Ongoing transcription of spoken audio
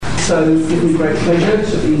So it gives me great pleasure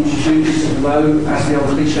to introduce, although as the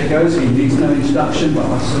old cliche goes, he needs no introduction, but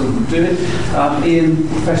I still will do it,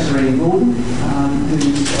 Professor Ian Gordon,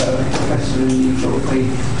 who's a professor in the Geography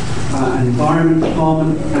and Environment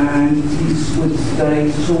Department, and he's with us today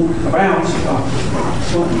to talk about,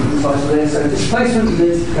 slightly precise there, so displacement and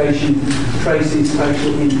densification, tracing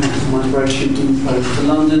spatial impacts of migration inflows to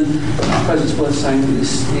London. I suppose it's worth saying that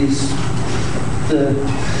this is the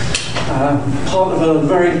part of a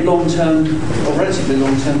very long-term, or relatively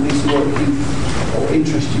long-term piece of work or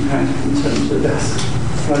interest you've had in terms of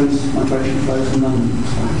flows, migration flows in London.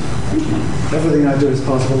 So, thank you. Everything I do is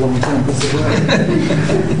part of a long-term piece of work.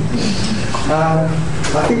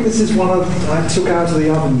 I think this is one I took out of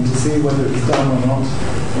the oven to see whether it's done or not.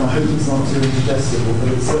 And I hope it's not too indigestible, but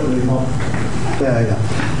it's certainly not there yet.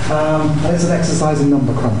 And it's an exercise in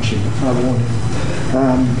number crunching, I warn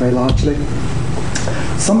you, very largely.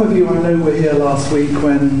 Some of you I know were here last week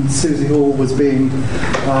when Susie Hall was being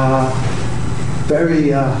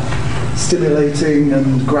very stimulating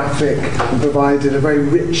and graphic and provided a very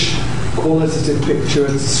rich qualitative picture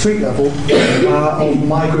at street level of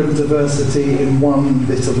migrant diversity in one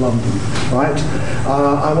bit of London, right?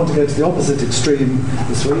 I want to go to the opposite extreme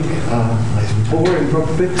this week, boring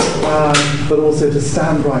probably, but also to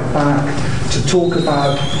stand right back, to talk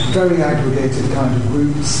about very aggregated kind of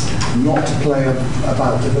groups, not to play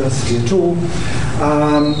about diversity at all,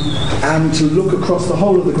 and to look across the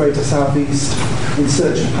whole of the Greater South East in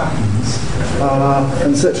search of patterns,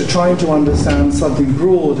 in search of trying to understand something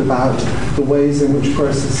broad about the ways in which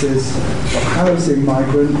processes of housing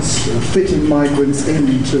migrants, or fitting migrants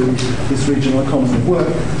into this regional economy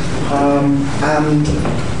work, and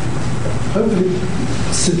hopefully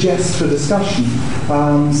suggest for discussion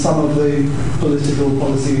some of the political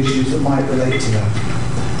policy issues that might relate to that.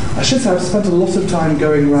 I should say I've spent a lot of time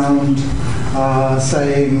going around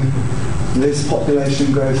saying this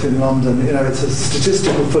population growth in London, you know, it's a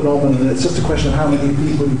statistical phenomenon. It's just a question of how many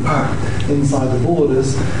people you pack inside the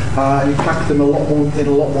borders. You pack them a lot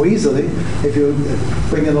more easily if you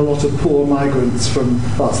bring in a lot of poor migrants from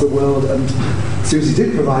parts of the world. And Susie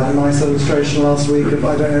did provide a nice illustration last week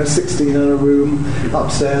of, 16 in a room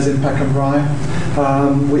upstairs in Peckham Rye,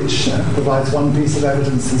 which provides one piece of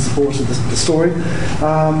evidence in support of the story.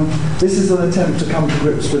 This is an attempt to come to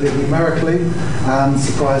grips with it numerically, and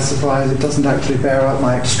surprise, surprise, it doesn't actually bear out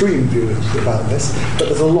my extreme view about this, but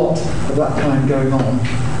there's a lot of that kind going on,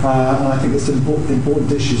 and I think there's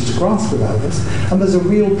important issues to grasp about this. And there's a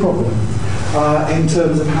real problem in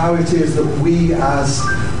terms of how it is that we as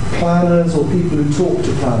planners or people who talk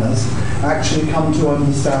to planners actually come to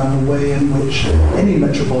understand the way in which any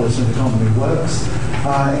metropolitan economy works,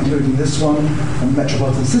 including this one, and the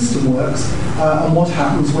metropolitan system works, and what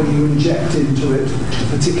happens when you inject into it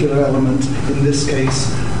a particular element, in this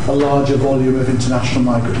case, a larger volume of international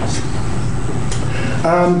migrants.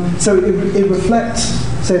 So it reflects,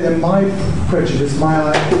 say then, my prejudice,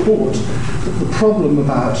 my thought, that the problem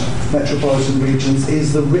about metropolitan regions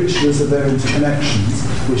is the richness of their interconnections,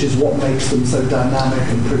 which is what makes them so dynamic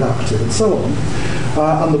and productive and so on,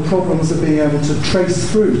 and the problems of being able to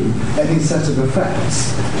trace through any set of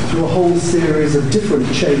effects through a whole series of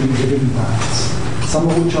different chains of impacts, some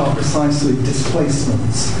of which are precisely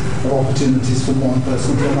displacements of opportunities from one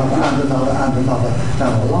person to another and another and another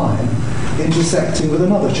down the line, intersecting with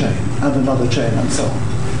another chain and so on.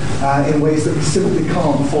 In ways that we simply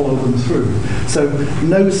can't follow them through. So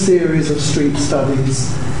no series of street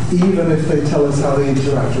studies, even if they tell us how they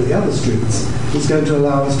interact with the other streets, is going to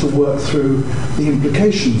allow us to work through the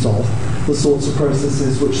implications of the sorts of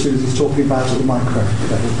processes which Susie's talking about at the micro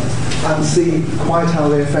level, and see quite how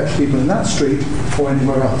they affect people in that street or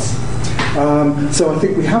anywhere else. So I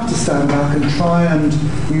think we have to stand back and try and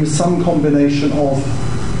use some combination of,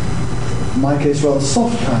 in my case, rather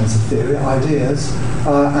soft kinds of theory, ideas,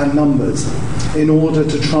 and numbers, in order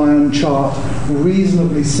to try and chart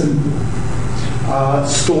reasonably simple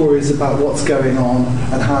stories about what's going on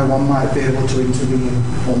and how one might be able to intervene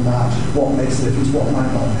on that, what makes a difference, what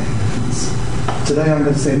might not make a difference. Today I'm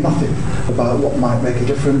going to say nothing about what might make a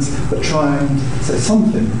difference, but try and say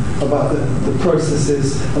something about the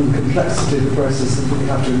processes and the complexity of the processes that we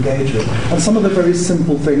have to engage with. And some of the very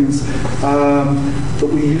simple things that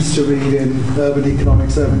we used to read in urban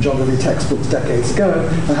economics, urban geography textbooks decades ago,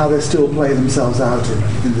 and how they still play themselves out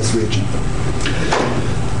in this region.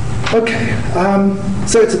 Okay,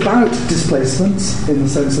 so it's about displacements in the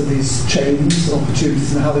sense of these chains of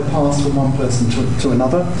opportunities and how they pass from one person to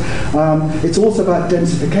another. It's also about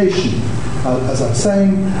densification, as I was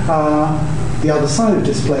saying, the other side of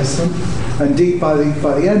displacement. Indeed, by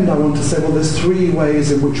the end, I want to say, well, there's three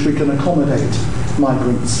ways in which we can accommodate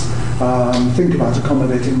migrants, think about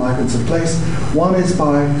accommodating migrants in place. One is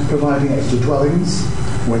by providing extra dwellings,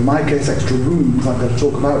 or in my case extra rooms I'm going to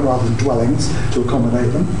talk about rather than dwellings to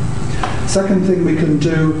accommodate them. Second thing we can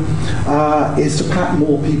do is to pack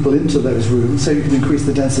more people into those rooms so you can increase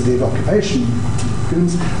the density of occupation. And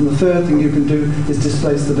the third thing you can do is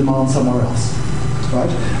displace the demand somewhere else. Right?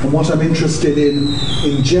 And what I'm interested in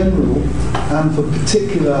general, and for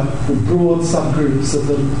particular broad subgroups of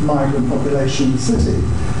the migrant population in the city,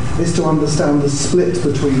 is to understand the split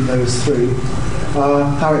between those three,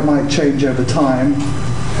 how it might change over time,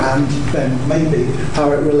 and then maybe how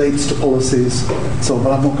it relates to policies. So,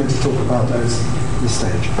 but I'm not going to talk about those at this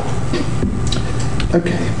stage.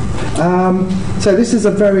 Okay. So this is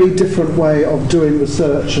a very different way of doing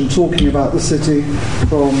research and talking about the city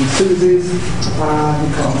from Susie's. You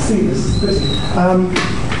can't see this, it's pretty.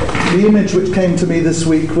 The image which came to me this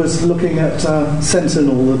week was looking at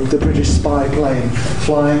Sentinel, the British spy plane,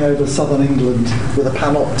 flying over southern England with a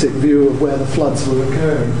panoptic view of where the floods were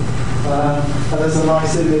occurring. And there's a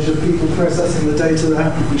nice image of people processing the data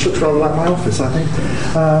there, which looks rather like my office, I think.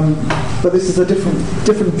 But this is a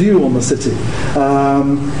different view on the city.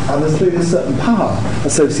 And there's clearly a certain power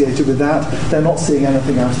associated with that. They're not seeing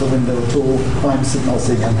anything out of the window at all. I'm not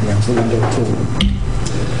seeing anything out of the window at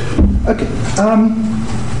all. Okay.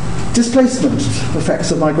 Displacement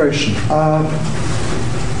effects of migration.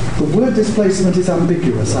 The word displacement is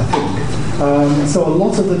ambiguous, I think. So a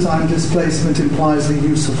lot of the time displacement implies the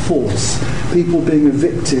use of force. People being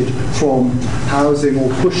evicted from housing or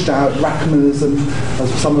pushed out, Rachmanism,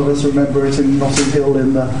 as some of us remember it in Notting Hill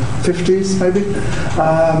in the 50s, maybe.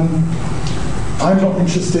 I'm not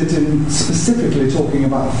interested in specifically talking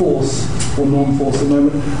about force or non-force at the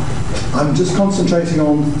moment. I'm just concentrating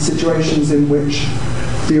on situations in which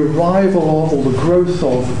the arrival of or the growth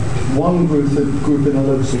of one group in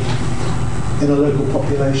a local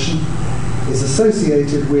population is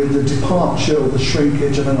associated with the departure or the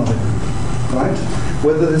shrinkage of another group, right?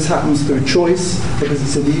 Whether this happens through choice, because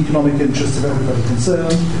it's in the economic interest of everybody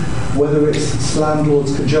concerned, whether it's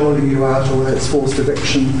landlords cajoling you out or whether it's forced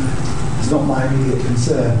eviction, is not my immediate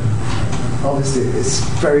concern. Obviously, it's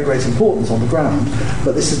very great importance on the ground,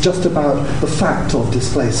 but this is just about the fact of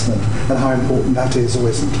displacement and how important that is or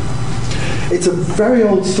isn't. It's a very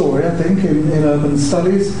old story, I think, in urban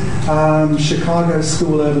studies. Chicago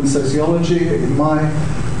School Urban Sociology, in my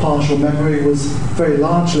partial memory, was very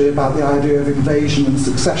largely about the idea of invasion and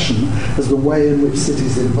succession as the way in which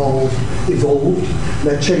cities evolved.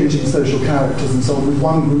 They're changing social characters and so on, with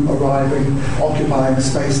one group arriving, occupying a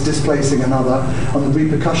space, displacing another, and the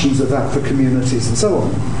repercussions of that for communities and so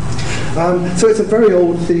on. So it's a very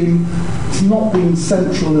old theme. It's not been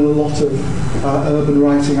central in a lot of urban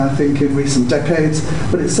writing, I think, in recent decades,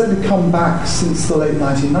 but it's certainly come back since the late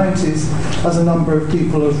 1990s as a number of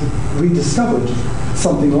people have rediscovered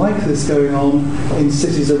something like this going on in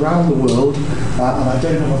cities around the world, and I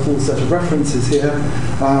don't have a full set of references here,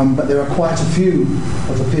 but there are quite a few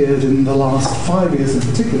that have appeared in the last 5 years in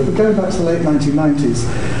particular, but going back to the late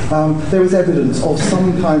 1990s, there was evidence of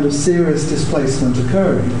some kind of serious displacement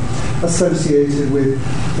occurring associated with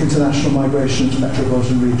international migration to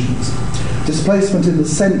metropolitan regions. Displacement in the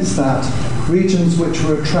sense that regions which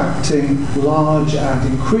were attracting large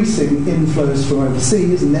and increasing inflows from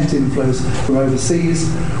overseas, net inflows from overseas,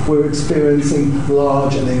 were experiencing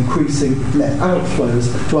large and increasing net outflows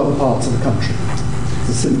to other parts of the country. It's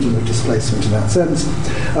a symptom of displacement in that sense.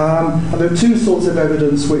 And there are two sorts of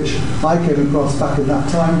evidence which I came across back in that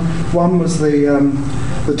time. One was the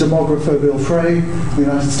demographer Bill Frey in the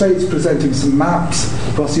United States presenting some maps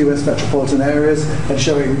across US metropolitan areas and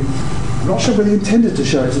showing, I'm not sure whether he intended to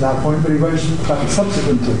show it at that point, but he wrote about it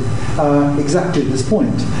subsequently, exactly this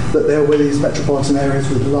point, that there were these metropolitan areas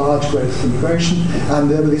with large growth of immigration,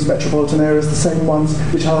 and there were these metropolitan areas, the same ones,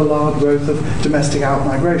 which had a large growth of domestic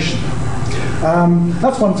out-migration.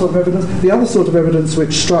 That's one sort of evidence. The other sort of evidence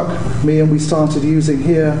which struck me and we started using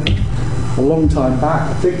here a long time back,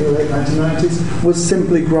 I think in the late 1990s, was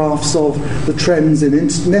simply graphs of the trends in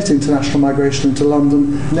net international migration into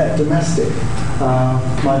London, net domestic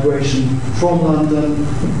migration from London,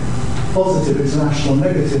 positive international,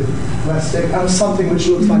 negative domestic, and something which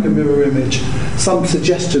looks like a mirror image, some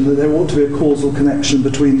suggestion that there ought to be a causal connection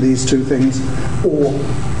between these two things, or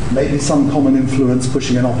maybe some common influence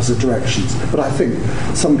pushing in opposite directions. But I think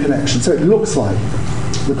some connection. So it looks like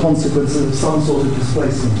the consequences of some sort of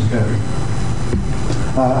displacement occurring.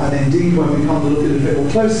 And indeed, when we come to look at it a bit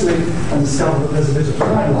more closely and discover that there's a bit of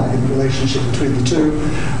time lag in the relationship between the two,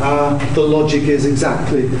 the logic is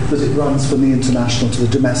exactly that it runs from the international to the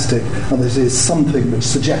domestic, and this is something which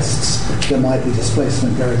suggests there might be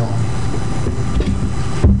displacement going on.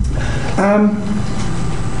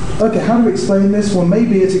 Okay, how do we explain this? Well,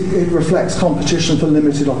 maybe it reflects competition for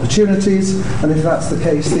limited opportunities, and if that's the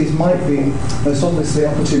case, these might be most obviously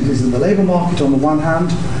opportunities in the labour market on the one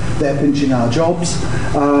hand, they're pinching our jobs,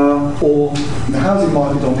 or in the housing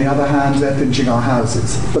market on the other hand, they're pinching our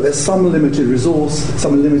houses. But there's some limited resource,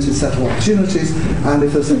 some limited set of opportunities, and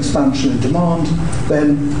if there's an expansion in demand,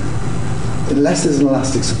 then unless there's an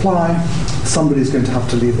elastic supply, somebody's going to have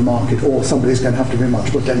to leave the market, or somebody's going to have to be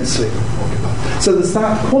much more densely occupied. So there's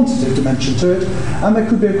that quantitative dimension to it, and there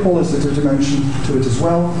could be a qualitative dimension to it as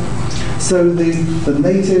well. So the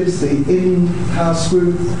natives, the in-house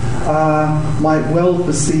group, might well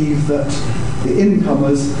perceive that the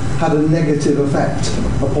incomers had a negative effect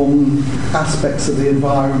upon aspects of the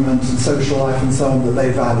environment and social life and so on that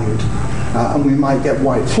they valued. And we might get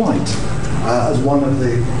white flight as one of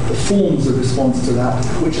the forms of response to that,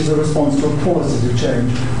 which is a response to a qualitative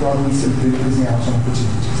change rather than simply losing out on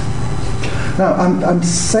opportunities. Now, I'm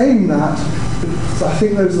saying that because I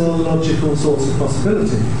think those are the logical sorts of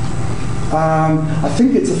possibility. I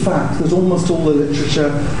think it's a fact that almost all the literature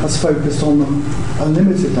has focused on a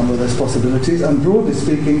limited number of those possibilities, and broadly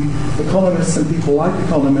speaking, economists and people like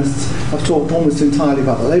economists have talked almost entirely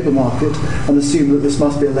about the labour market and assumed that this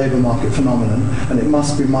must be a labour market phenomenon, and it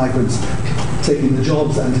must be migrants taking the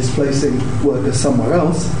jobs and displacing workers somewhere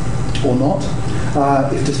else, or not.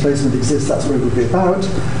 If displacement exists, that's what it would be about.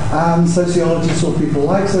 And sociologists or people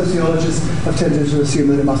like sociologists have tended to assume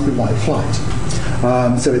that it must be white flight.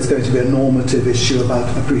 So it's going to be a normative issue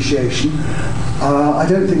about appreciation. I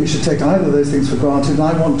don't think we should take either of those things for granted, and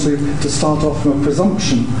I want to start off from a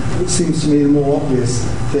presumption that seems to me the more obvious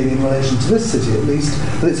thing in relation to this city, at least,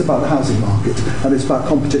 that it's about the housing market, and it's about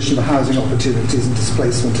competition for housing opportunities and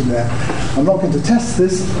displacement in there. I'm not going to test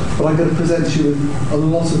this, but I'm going to present you with a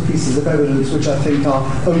lot of pieces of evidence which I think are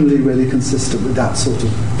only really consistent with that sort of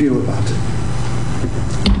view about it.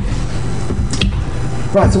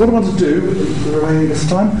 Right, so what I want to do, with the remaining this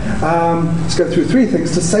time, is go through three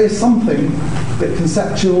things to say something a bit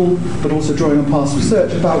conceptual, but also drawing on past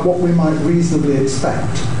research about what we might reasonably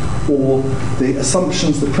expect, or the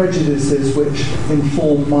assumptions, the prejudices which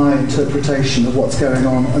inform my interpretation of what's going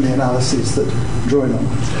on and the analyses that I'm drawing on.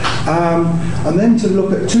 And then to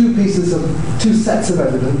look at two sets of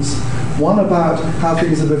evidence, one about how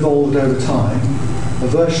things have evolved over time, a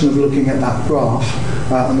version of looking at that graph,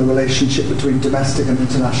 and the relationship between domestic and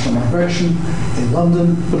international migration in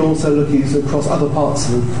London, but also looking across other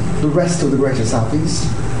parts of the rest of the Greater South East.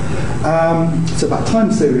 So about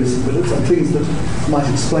time series and things that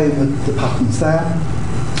might explain the patterns there.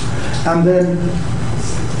 And then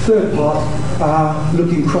third part,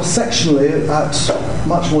 looking cross-sectionally at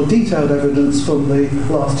much more detailed evidence from the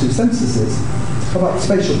last two censuses about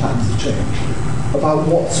spatial patterns of change, about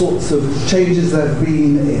what sorts of changes there have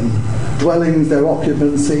been in dwellings, their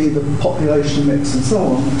occupancy, the population mix and so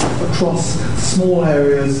on, across small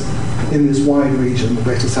areas in this wide region, the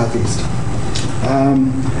Greater South East.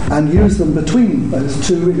 And use them between those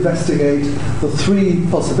to investigate the three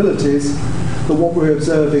possibilities that what we're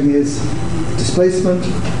observing is displacement,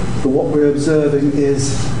 that what we're observing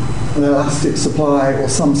is an elastic supply or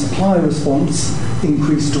some supply response,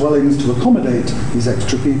 increased dwellings to accommodate these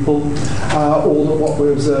extra people, or that what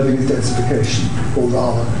we're observing is densification, or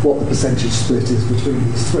rather what the percentage split is between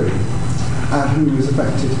these three, and who is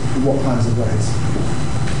affected in what kinds of ways.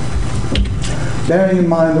 Bearing in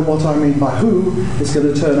mind that what I mean by who is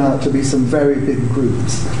going to turn out to be some very big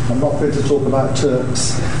groups. I'm not going to talk about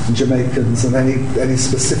Turks and Jamaicans and any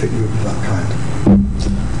specific group of that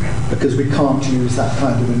kind, because we can't use that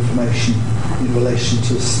kind of information in relation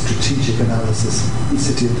to strategic analysis in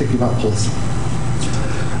city and thinking about policy.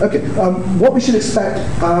 Okay, what we should expect,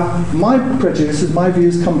 my prejudices, my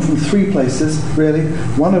views come from three places, really,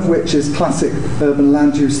 one of which is classic urban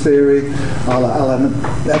land use theory, a la Alan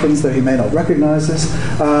Evans, though he may not recognise this,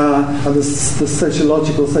 and the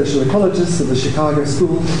sociological social ecologists of the Chicago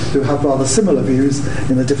School, who have rather similar views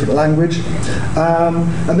in a different language.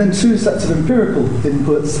 And then two sets of empirical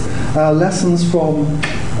inputs, lessons from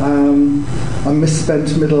a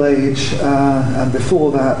misspent middle age, and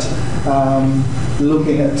before that,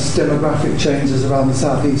 looking at demographic changes around the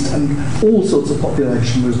southeast and all sorts of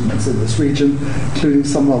population movements in this region, including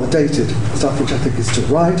some rather dated stuff which I think is still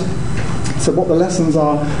right. So what the lessons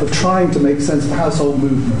are of trying to make sense of household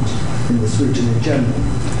movement in this region in general.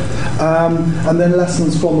 And then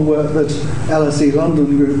lessons from the work that LSE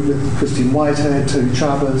London group with Christine Whitehead, Tony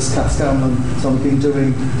Travers, Kat Scanlon, some have been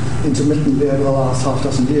doing intermittently over the last half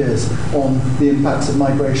dozen years on the impacts of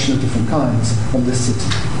migration of different kinds on this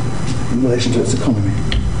city in relation to its economy.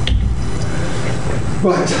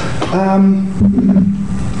 Right.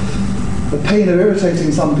 pain of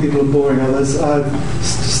irritating some people and boring others,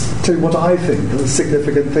 just tell you what I think are the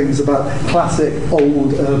significant things about classic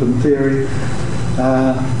old urban theory,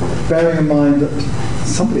 bearing in mind that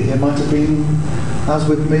somebody here might have been, as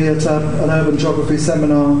with me, at an urban geography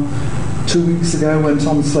seminar 2 weeks ago when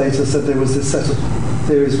Tom Slater said there was this set of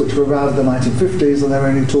theories which were around the 1950s and they're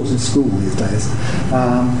only taught in school these days.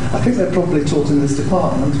 I think they're probably taught in this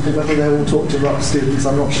department, but whether they're all taught to RUP students,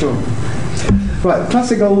 I'm not sure. Right,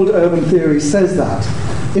 classic old urban theory says that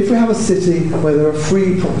if we have a city where there are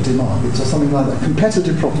free property markets or something like that,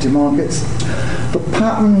 competitive property markets, the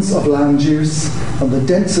patterns of land use and the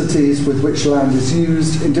densities with which land is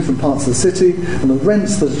used in different parts of the city and the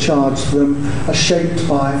rents that are charged for them are shaped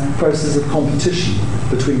by processes of competition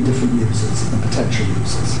between different users and potential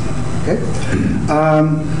users. Okay?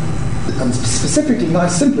 And specifically,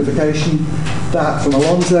 nice simplification, that from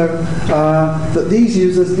Alonso, that these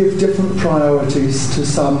users give different priorities to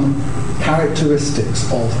some characteristics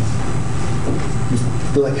of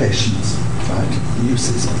the locations, right,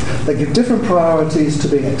 uses. They give different priorities to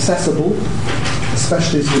being accessible,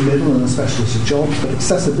 especially to the middle and especially to jobs, but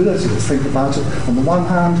accessibility, let's think about it, on the one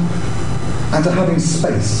hand, and to having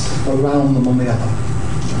space around them on the other.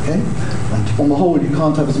 Okay? And on the whole, you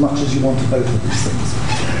can't have as much as you want of both of these things.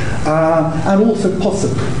 And also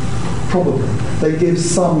possibly, probably, they give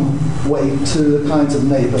some weight to the kinds of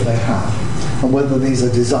neighbour they have, and whether these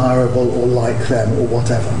are desirable or like them or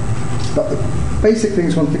whatever. But the basic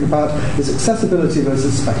things one think about is accessibility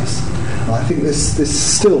versus space. And I think this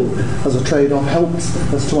still, as a trade-off, helps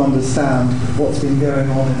us to understand what's been going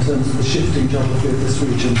on in terms of the shifting geography of this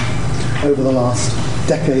region over the last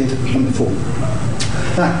decade and before.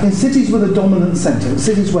 Now, in cities with a dominant centre, in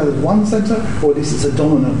cities where there's one centre, or at least it's a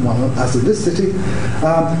dominant one, as in this city,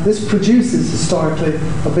 this produces historically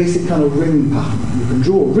a basic kind of ring pattern. You can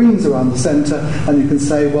draw rings around the centre, and you can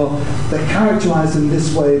say, well, they're characterised in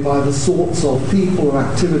this way by the sorts of people or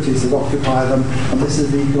activities that occupy them, and this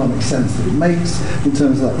is the economic sense that it makes in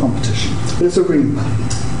terms of that competition. But it's a ring pattern.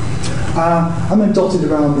 And then dotted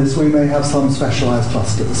around this, we may have some specialised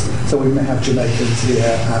clusters. So we may have Jamaicans here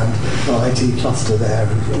and an IT cluster there,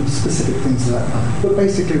 and specific things like that. But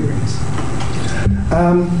basically rings.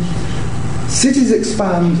 Cities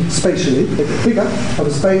expand spatially. They get bigger, have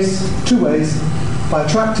a space, two ways: by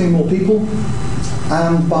attracting more people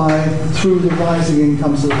and through the rising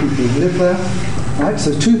incomes of the people who live there. Right?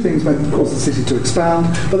 So two things may cause the city to expand,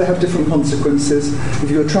 but they have different consequences.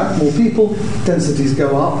 If you attract more people, densities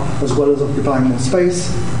go up, as well as occupying more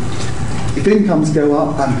space. If incomes go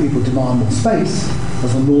up and people demand more space,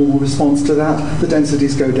 as a normal response to that, the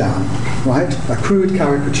densities go down. Right? A crude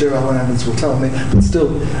caricature, Owen Evans will tell me, but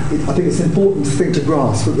still, I think it's an important thing to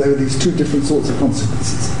grasp that there are these two different sorts of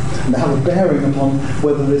consequences. And they have a bearing upon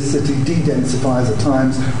whether this city de-densifies at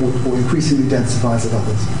times or increasingly densifies at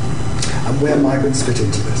others. And where migrants fit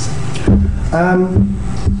into this.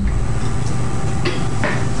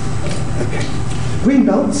 Okay. Green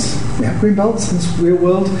belts. We have green belts in this real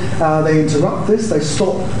world. They interrupt this. They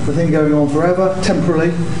stop the thing going on forever,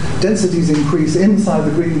 temporarily. Densities increase inside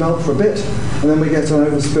the green belt for a bit, and then we get an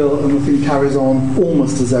overspill, and the thing carries on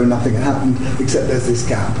almost as though nothing had happened, except there's this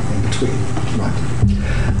gap in between. Right.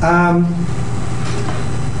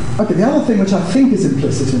 Okay, the other thing which I think is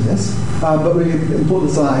implicit in this, but really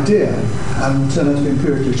important as an idea, and turned out to be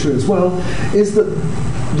empirically true as well, is that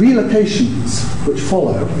relocations which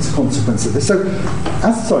follow as a consequence of this. So,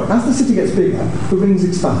 as the city gets bigger, the rings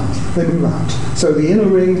expand, they move out. So the inner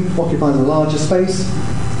ring occupies a larger space,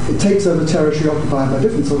 it takes over territory occupied by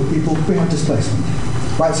different sort of people, we have displacement.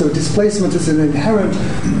 Right, so displacement is an inherent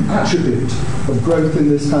attribute of growth in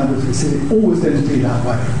this kind of city, always going to be that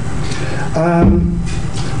way.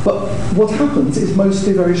 But what happens is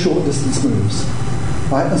mostly very short distance moves.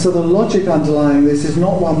 Right? And so the logic underlying this is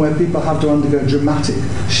not one where people have to undergo dramatic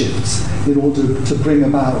shifts in order to bring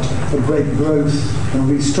about a great growth and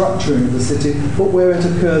restructuring of the city, but where it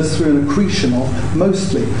occurs through an accretion of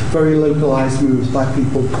mostly very localized moves by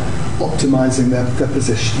people optimizing their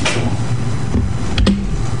position.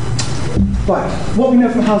 Right, what we know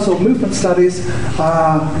from household movement studies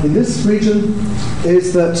in this region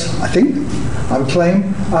is that, I would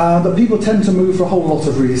claim, that people tend to move for a whole lot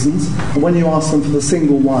of reasons, and when you ask them for the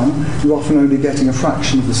single one, you're often only getting a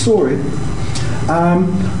fraction of the story.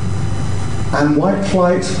 And white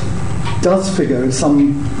flight does figure at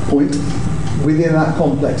some point within that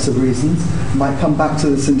complex of reasons. Might come back to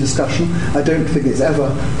this in discussion. I don't think it's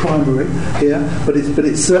ever primary here, but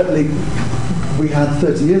it's certainly, we had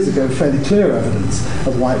 30 years ago fairly clear evidence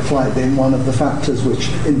of white flight being one of the factors which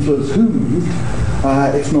influenced who moved,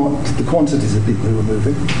 if not the quantities of people who were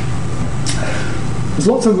moving. There's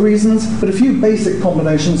lots of reasons, but a few basic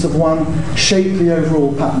combinations of one shape the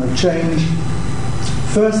overall pattern of change.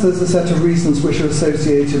 First, there's a set of reasons which are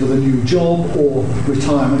associated with a new job or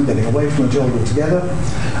retirement, getting away from a job altogether,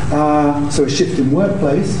 so a shift in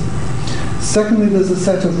workplace. Secondly, there's a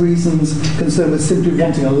set of reasons concerned with simply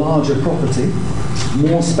wanting a larger property,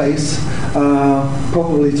 more space,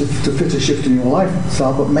 probably to fit a shift in your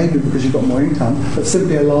lifestyle, but maybe because you've got more income, but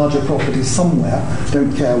simply a larger property somewhere,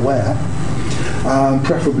 don't care where,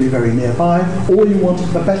 preferably very nearby, or you want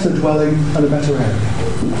a better dwelling and a better area,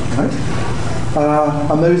 right?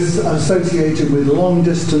 And those are associated with long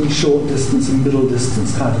distance, short distance, and middle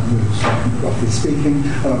distance kind of moves, roughly speaking.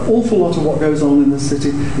 And an awful lot of what goes on in the city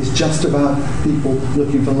is just about people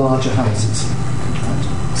looking for larger houses.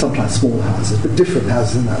 Right? Sometimes smaller houses, but different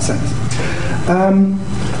houses in that sense.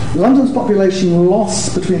 London's population loss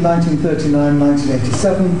between 1939 and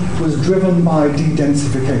 1987 was driven by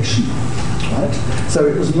de-densification. Right? So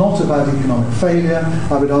it was not about economic failure,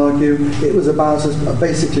 I would argue. It was about a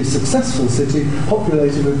basically successful city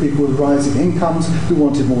populated with people with rising incomes who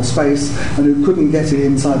wanted more space and who couldn't get it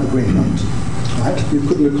inside the green belt. Right? You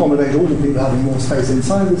couldn't accommodate all the people having more space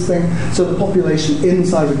inside this thing, so the population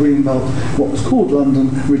inside the green belt, what was called London,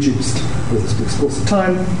 reduced with the course of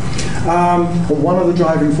time. And one of the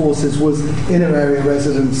driving forces was inner area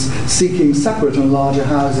residents seeking separate and larger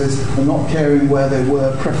houses and not caring where they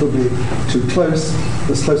were, preferably too close,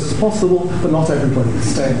 as close as possible, but not everybody could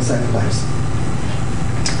stay in the same place.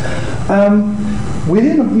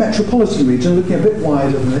 Within a metropolitan region, looking a bit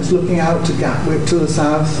wider than this, looking out to Gatwick to the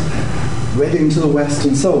south, Reading to the west,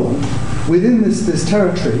 and so on, within this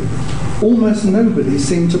territory, almost nobody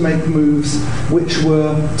seemed to make moves which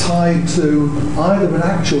were tied to either an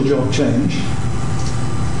actual job change,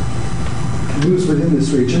 moves within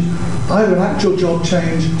this region, either an actual job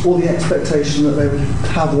change or the expectation that they would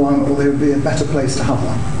have one or they would be a better place to have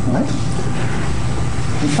one, right?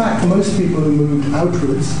 In fact, most people who moved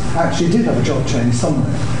outwards actually did have a job change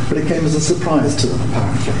somewhere, but it came as a surprise to them,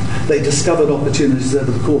 apparently. They discovered opportunities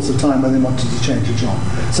over the course of time when they wanted to change a job.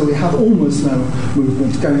 So we have almost no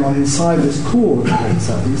movement going on inside this core of the Great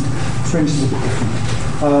South East. Fringe is a bit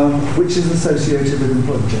different, which is associated with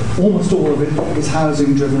employment. Almost all of it is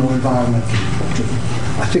housing-driven or environmental-driven.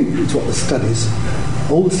 I think it's what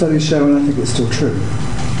all the studies show, and I think it's still true.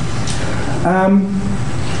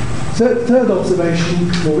 Third observation,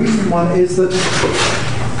 more recent one, is that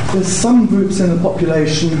there's some groups in the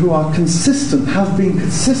population who are have been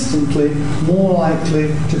consistently more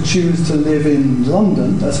likely to choose to live in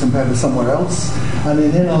London as compared with somewhere else, and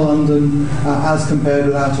in inner London as compared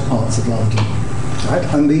with outer parts of London. Right?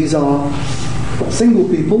 And these are single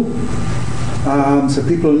people, so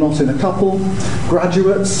people who are not in a couple,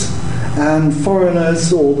 graduates, and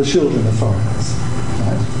foreigners or the children of foreigners.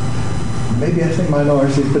 Right? Maybe ethnic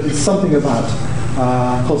minorities, but it's something about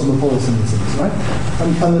cosmopolitanism, right?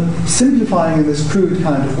 And simplifying in this crude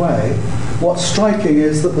kind of way, what's striking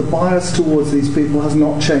is that the bias towards these people has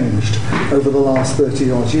not changed over the last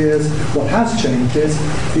 30-odd years. What has changed is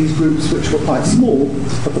these groups, which were quite small,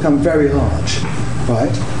 have become very large,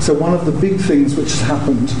 right? So one of the big things which has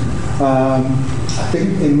happened, I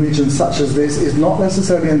think, in regions such as this is not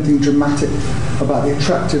necessarily anything dramatic about the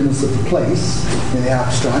attractiveness of the place in the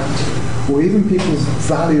abstract, or even people's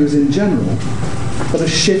values in general, but a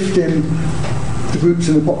shift in the groups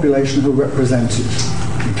in the population who are represented,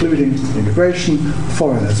 including immigration,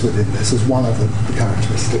 foreigners within this as one of the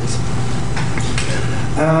characteristics.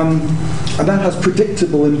 And that has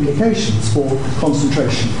predictable implications for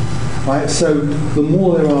concentration. Right? So the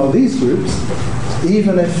more there are of these groups,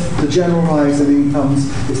 even if the general rise in incomes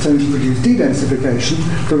is tending to produce de-densification,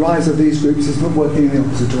 the rise of these groups is working in the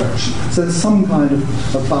opposite direction. So there's some kind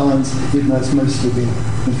of balance, even though it's mostly been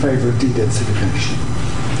in favour of de-densification.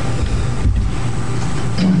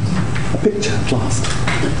 A picture at last.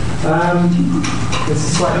 This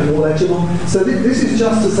is slightly more legible. So this is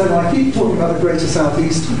just to say, when I keep talking about the Greater South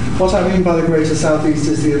East, what I mean by the Greater South East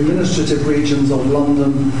is the administrative regions of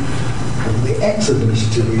London, the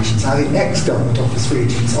ex-administrative regions, the ex-government office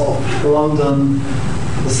regions of London,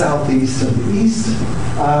 the South East and the East,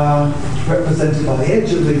 represented by the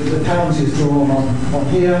edge of the counties drawn on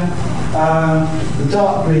here. The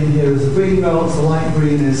dark green here is the green belts, the light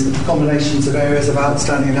green is combinations of areas of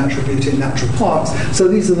outstanding natural beauty and natural parks. So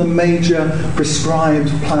these are the major prescribed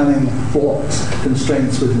planning blocks,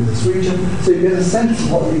 constraints within this region. So you get a sense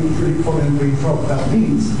of what the green frog that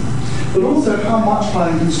means, but also how much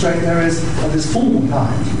planning constraint there is of this formal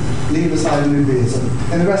kind, leave aside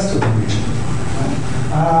Nubianism, in the rest of the region.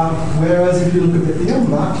 Whereas if you look a bit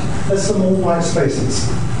beyond that, there's some more white spaces.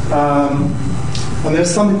 And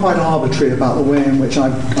there's something quite arbitrary about the way in which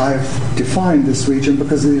I've defined this region,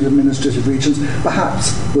 because of these administrative regions.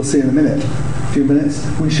 Perhaps, we'll see in a few minutes,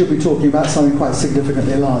 we should be talking about something quite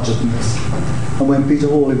significantly larger than this. And when Peter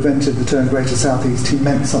Hall invented the term Greater South East, he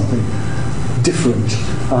meant something different,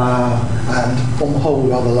 and on the whole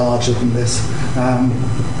rather larger than this.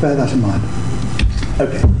 Bear that in mind.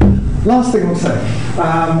 Okay, last thing I'll say,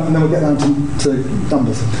 and then we'll get down to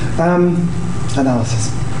numbers.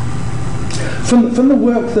 Analysis. From the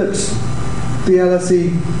work that the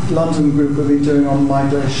LSE London group have been doing on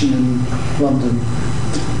migration in London,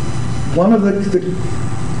 one of the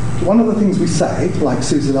things we say, like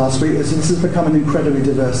Susie last week, is this has become an incredibly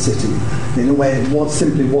diverse city in a way it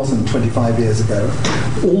simply wasn't 25 years ago.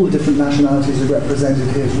 All the different nationalities are represented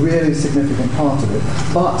here is really a significant part of it.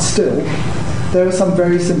 But still, there are some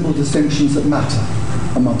very simple distinctions that matter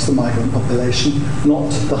amongst the migrant population,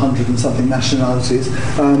 not the 100 and something nationalities,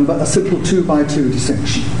 but a simple 2x2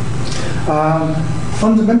 distinction.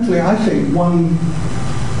 Fundamentally, I think one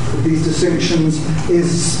of these distinctions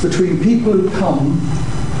is between people who come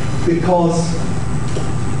because,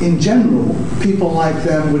 in general, people like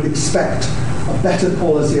them would expect a better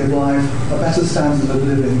quality of life, a better standard of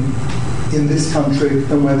living in this country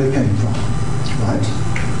than where they came from, right?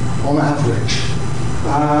 On average.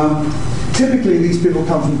 Typically, these people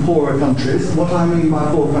come from poorer countries. What I mean by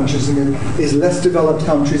poor countries is less developed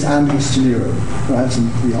countries and Eastern Europe, right,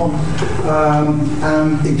 and beyond,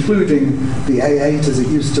 and including the A8 as it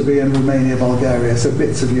used to be in Romania, Bulgaria, so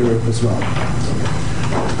bits of Europe as well.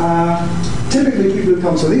 Typically, people who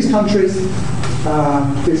come from these countries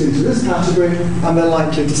fit into this category, and they're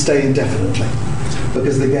likely to stay indefinitely,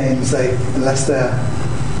 because the gains, unless they're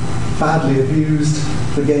badly abused,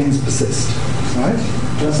 the gains persist, right?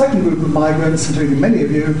 And a second group of migrants, including many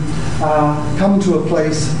of you, come to a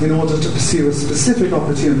place in order to pursue a specific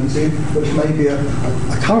opportunity, which may be a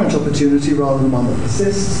current opportunity rather than one that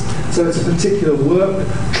persists. So it's a particular work,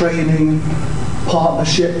 training,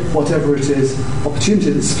 partnership, whatever it is,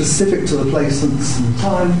 opportunity that's specific to the place and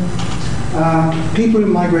time. People who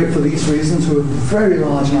migrate for these reasons, who are very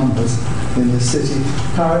large numbers in this city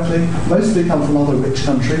currently, mostly come from other rich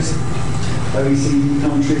countries, OECD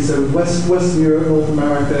countries, so Western Europe, North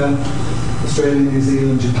America, Australia, New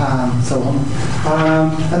Zealand, Japan, so on.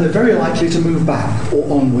 And they're very likely to move back or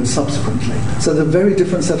onward subsequently. So they're a very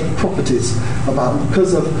different set of properties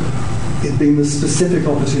because of it being the specific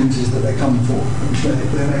opportunities that they come for, which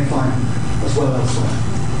they may find as well elsewhere.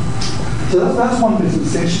 So that's one reason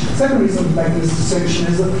distinction. The second reason to make this distinction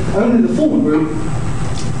is that only the former group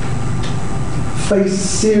face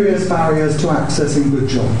serious barriers to accessing good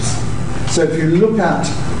jobs. So if you look at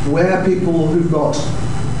where people who've got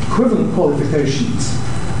equivalent qualifications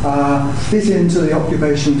fit into the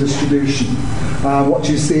occupation distribution, what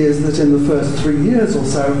you see is that in the first 3 years or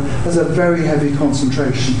so, there's a very heavy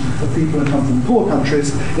concentration of people who come from poor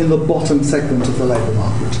countries in the bottom segment of the labour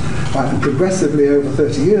market. Right? And progressively over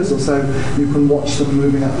 30 years or so, you can watch them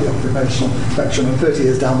moving up the occupational spectrum, and 30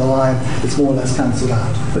 years down the line, it's more or less cancelled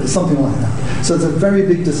out. But it's something like that. So it's a very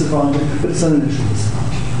big disadvantage, but it's an initial disadvantage.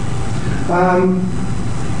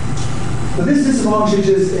 But this disadvantage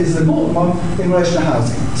is an important one in relation to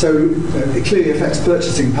housing. So it clearly affects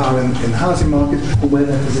purchasing power in the housing market and where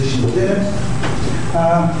they're positioned within it.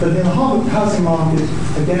 But in the housing market,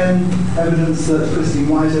 again, evidence that Christine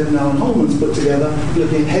Whitehead and Alan Holman's put together,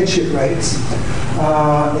 looking at headship rates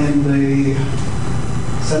in the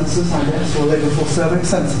census, I guess, or labour force survey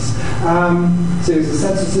census. Series of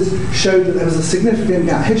censuses showed that there was a significant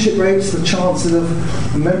gap. Headship rates, the chances of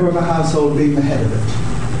a member of a household being the head of it,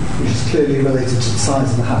 which is clearly related to the size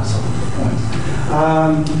of the household. Right?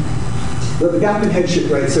 But the gap in headship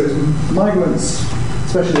rates, so migrants,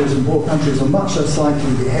 especially those in poor countries, are much less likely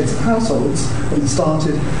to be heads of households when it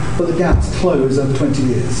started, but the gaps close over 20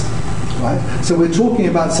 years. Right? So we're talking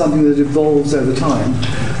about something that evolves over time.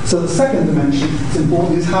 So the second dimension that's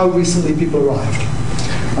important is how recently people arrived.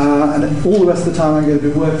 And all the rest of the time I'm going to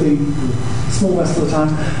be working, small rest of the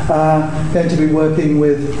time, going to be working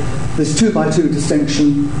with this 2x2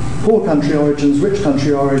 distinction, poor country origins, rich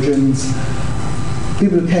country origins,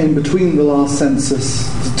 people who came between the last census,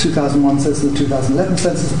 the 2001 census and the 2011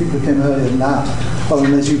 census, people who came earlier than that,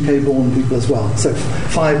 and there's UK-born people as well. So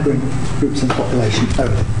 5 groups in the population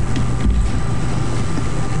only.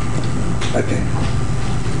 Okay.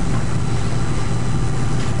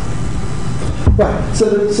 Right, so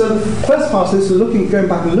the first part is going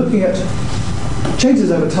back and looking at changes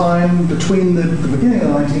over time between the beginning of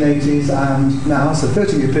the 1980s and now, so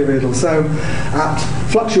 30-year period or so, at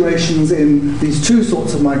fluctuations in these two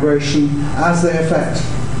sorts of migration as they affect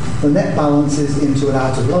the net balances into and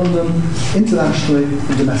out of London, internationally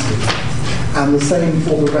and domestically. And the same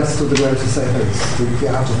for the rest of the Greater Southeast, the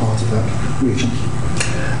outer part of that region.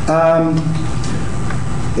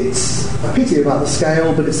 It's a pity about the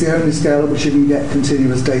scale, but it's the only scale at which you can get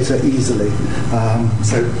continuous data easily.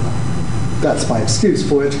 So that's my excuse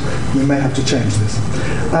for it. We may have to change this.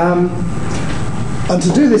 And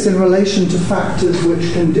to do this in relation to factors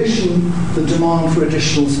which condition the demand for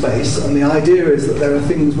additional space, and the idea is that there are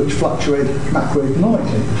things which fluctuate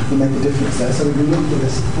macroeconomically that make a difference there, so we can look for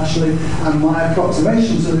this nationally, and my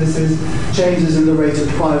approximation to this is changes in the rate of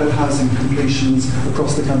private housing completions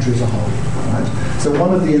across the country as a whole. Right? So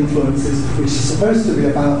one of the influences, which is supposed to be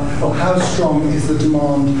about, well, how strong is the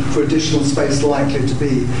demand for additional space likely to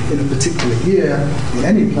be in a particular year, in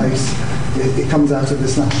any place, it comes out of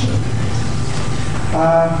this national.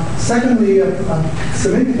 Secondly,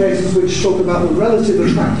 some indicators which talk about the relative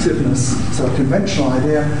attractiveness, so a conventional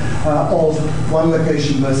idea, of one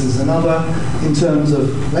location versus another in terms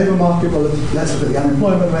of labour market. Well, let's look at the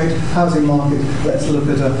unemployment rate, housing market, let's look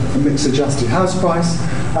at a mixed adjusted house price,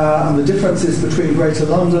 and the differences between Greater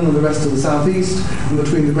London and the rest of the South East, and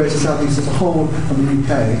between the Greater South East as a whole and the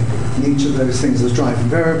UK, and each of those things as driving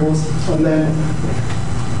variables, and then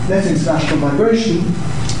net international migration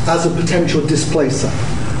as a potential displacer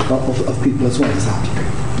of people as well as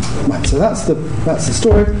that. Right, so that's the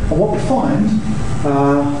story. And what we find,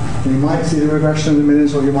 you might see the regression in a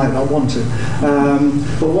minute, or you might not want to.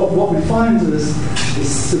 But what we find in this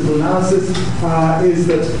simple analysis is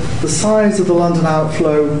that the size of the London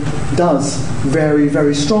outflow does vary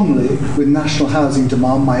very strongly with national housing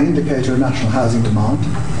demand, my indicator of national housing demand.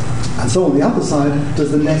 And so on the other side, does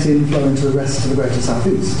the net inflow into the rest of the Greater South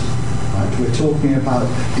East. Right? We're talking about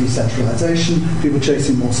decentralisation, people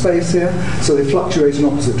chasing more space here, so they fluctuate in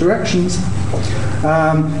opposite directions.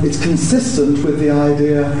 It's consistent with the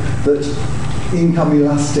idea that income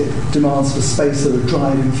elastic demands for space are a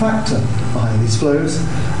driving factor behind these flows.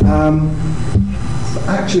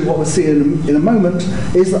 Actually, what we'll see in a moment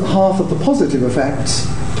is that half of the positive effects,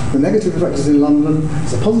 the negative effect is in London,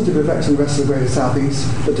 it's a positive effect in the rest of the Greater South East,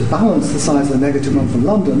 but to balance the size of the negative one from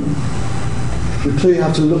London, we clearly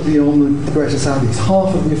have to look beyond the Greater South East.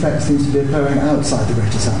 Half of the effect seems to be occurring outside the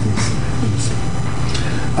Greater South East.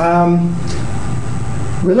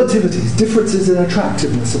 Relativities, differences in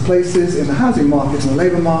attractiveness of places in the housing market and the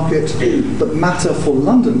labour market that matter for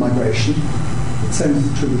London migration. The same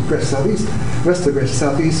is true with the Greater South East, the rest of the Greater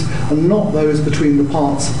South East, and not those between the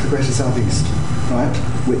parts of the Greater South East, right,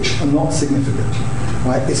 which are not significant.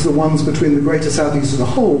 Right? It's the ones between the Greater South East as a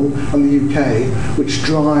whole and the UK which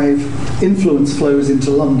drive influence flows into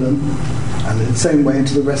London and in the same way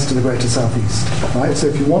into the rest of the Greater South East. Right? So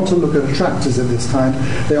if you want to look at attractors of this kind,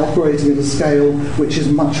 they're operating at a scale which is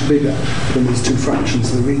much bigger than these two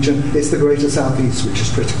fractions of the region. It's the Greater South East which is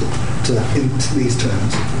critical to that, in these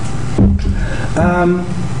terms.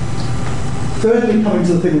 Thirdly, coming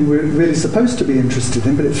to the thing we're really supposed to be interested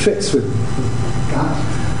in, but it fits with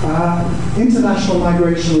that. International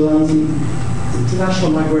migration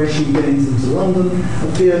gains into London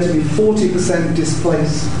appear to be 40%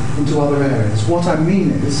 displaced into other areas. What I mean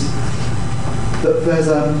is that there's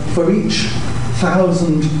for each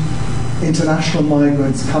 1,000 international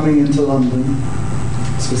migrants coming into London,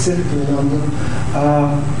 specifically London,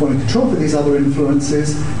 when we control for these other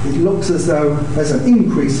influences, it looks as though there's an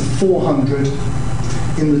increase of 400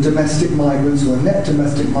 in the domestic migrants, or net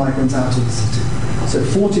domestic migrants out of the city. So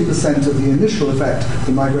 40% of the initial effect of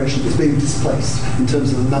the migration is being displaced in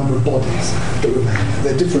terms of the number of bodies that remain.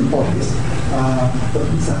 They're different bodies. But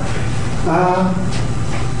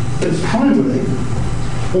it's primarily,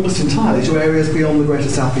 almost entirely, to areas beyond the Greater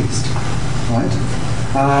South East. Right?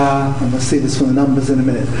 And we'll see this from the numbers in a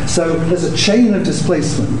minute. So there's a chain of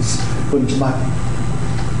displacements, according to my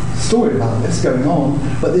story about this going on,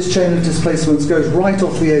 but this chain of displacements goes right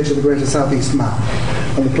off the edge of the Greater South East map.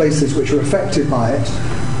 And the places which are affected by it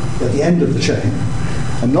at the end of the chain,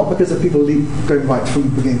 and not because of people going right from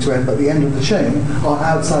beginning to end, but the end of the chain, are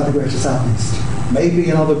outside the Greater South East. Maybe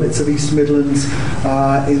in other bits of East Midlands,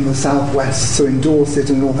 in the southwest, so in Dorset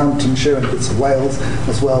and Northamptonshire and bits of Wales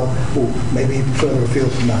as well, or maybe even further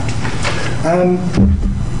afield from that.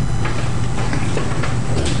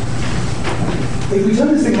 If we turn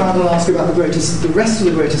this thing around and ask about the rest of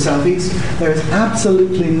the Greater South East, there is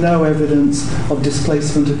absolutely no evidence of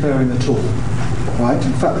displacement occurring at all. Right?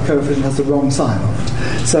 In fact, the coefficient has the wrong sign on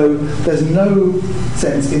it. So there's no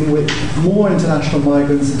sense in which more international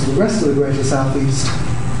migrants into the rest of the Greater South East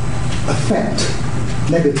affect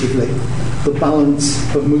negatively the balance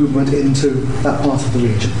of movement into that part of the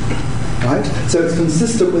region. right? So it's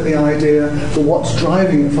consistent with the idea that what's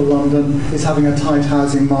driving it for London is having a tight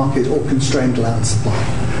housing market or constrained land supply.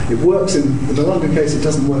 It works in the London case, it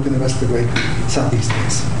doesn't work in the rest of the great southeast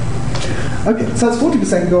case. Okay, so that's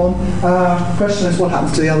 40% gone. Question is, what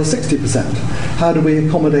happens to the other 60%? How do we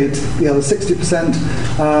accommodate the other 60%?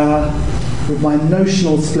 With my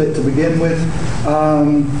notional split to begin with,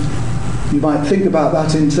 you might think about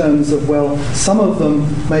that in terms of, well, some of them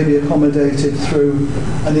may be accommodated through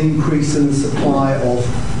an increase in the supply of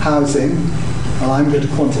housing, and I'm going to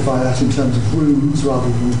quantify that in terms of rooms rather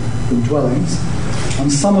than dwellings, and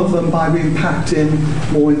some of them by being packed in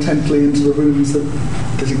more intently into the rooms that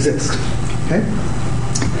exist. Okay?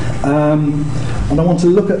 And I want to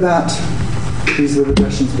look at that. These are the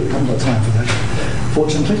questions, but we haven't got time for that,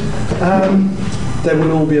 fortunately. They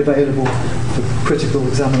will all be available for critical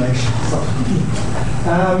examination.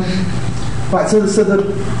 Right, so the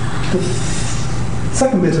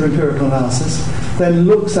second bit of empirical analysis then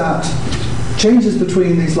looks at changes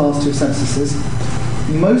between these last two censuses,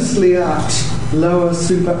 mostly at lower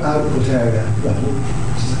super output area level,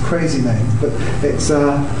 which is a crazy name, but it's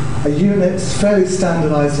a unit fairly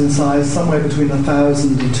standardized in size, somewhere between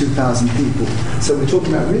 1,000 and 2,000 people. So we're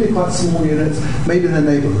talking about really quite small units, maybe in the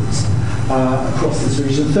neighborhoods across this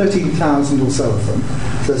region, 13,000 or so of them.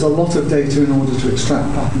 So there's a lot of data in order to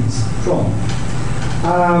extract patterns from.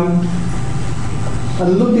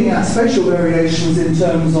 And looking at spatial variations in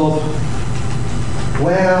terms of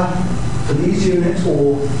where, for these units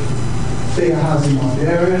or bigger housing market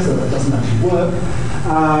areas, so that doesn't actually work,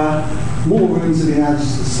 more rooms are being added to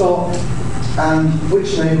the stock, and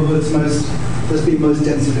which neighbourhoods there's been most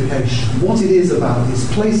densification. What it is about these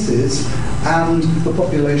places and the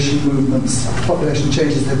population movements, population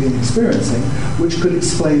changes they've been experiencing, which could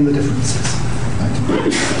explain the differences. Right?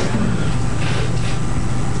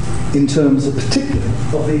 In terms of particularly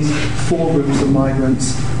of these four groups of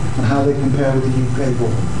migrants and how they compare with the UK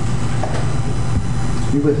born.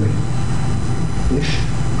 You with me? Ish?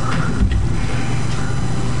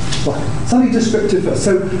 Right, something descriptive first.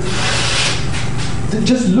 So,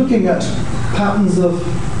 just looking at patterns of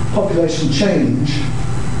population change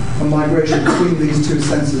and migration between these two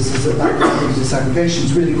censuses at that kind of disaggregation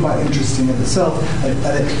is really quite interesting in itself, and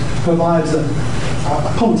it provides a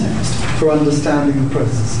context for understanding the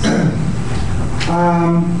process.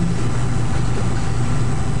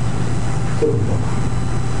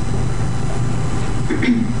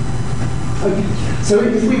 Okay. So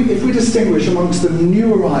if we distinguish amongst the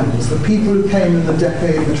new arrivals, the people who came in the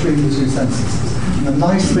decade between the two censuses, and the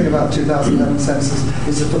nice thing about 2011 census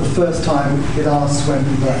is that for the first time it asks when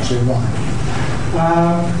people actually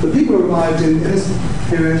arrived. The people who arrived in this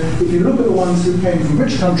period, if you look at the ones who came from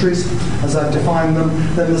rich countries, as I've defined them,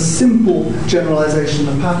 then the simple generalization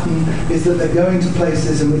of the pattern is that they're going to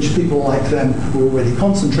places in which people like them were already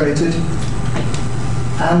concentrated,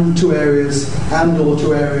 and to areas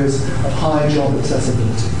of high job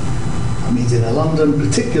accessibility. That means in London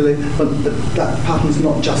particularly, but that pattern's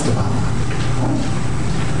not just about that.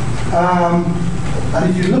 And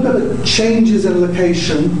if you look at the changes in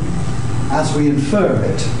location as we infer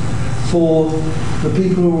it for the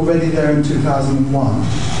people who were already there in 2001,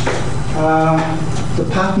 the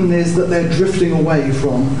pattern is that they're drifting away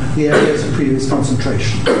from the areas of previous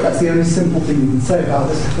concentration. That's the only simple thing you can say about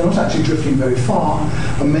this. They're not actually drifting very far,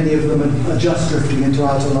 and many of them are just drifting into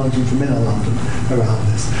outer London from inner London around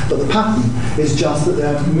this. But the pattern is just that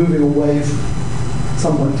they're moving away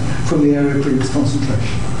somewhat from the area of previous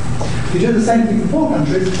concentration. If you do the same thing for poor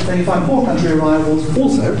countries, then you find poor country arrivals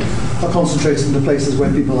also are concentrated into places where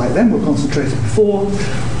people like them were concentrated before,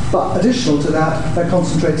 but additional to that, they're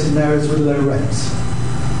concentrated in areas with low rents.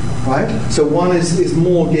 Right? So one is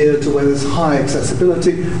more geared to where there's high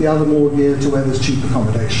accessibility, the other more geared to where there's cheap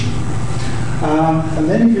accommodation. And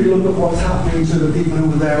then if you look at what's happening to the people who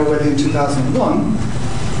were there already in 2001,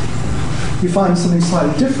 you find something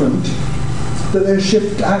slightly different, that they're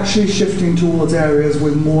actually shifting towards areas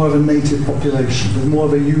with more of a native population, with more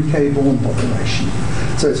of a UK-born population.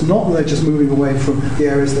 So it's not that they're just moving away from the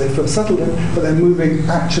areas they first settled in, but they're moving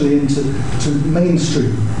actually into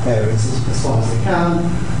mainstream areas as far as they can,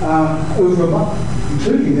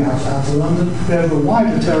 including the outer London, they're over a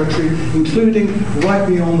wider territory, including right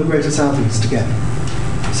beyond the Greater South East again.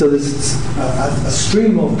 So there's a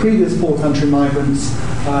stream of previous poor country migrants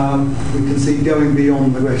we can see going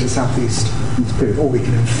beyond the Greater South East in this period, or we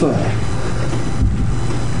can infer.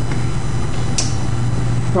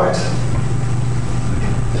 Right.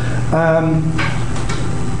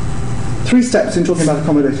 Three steps in talking about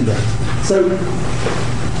accommodating growth. So,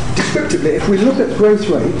 descriptively, if we look at growth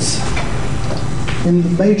rates in the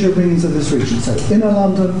major rings of this region. So inner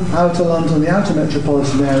London, the outer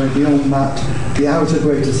metropolitan area, beyond that, the outer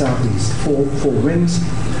greater southeast, four rings.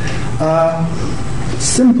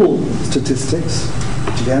 Simple statistics,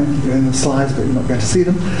 which again, you're in the slides, but you're not going to see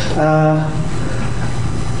them,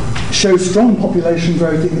 show strong population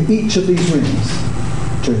growth in each of these rings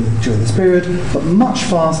during this period, but much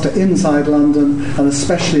faster inside London, and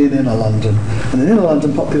especially in inner London. And the inner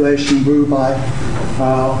London population grew by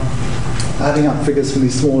adding up figures from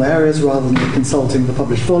these small areas rather than consulting the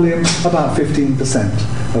published volume, about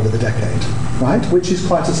 15% over the decade, right? Which is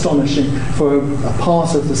quite astonishing for a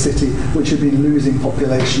part of the city which had been losing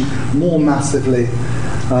population more massively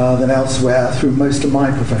than elsewhere through most of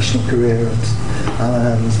my professional career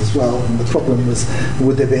and as well. And the problem was,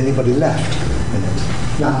 would there be anybody left in it?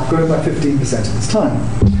 Now, growing by 15% at this time.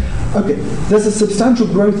 Okay, there's a substantial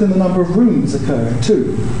growth in the number of rooms occurring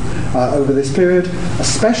too over this period,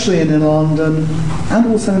 especially in inner London and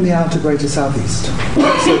also in the outer greater southeast.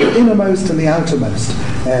 So the innermost and the outermost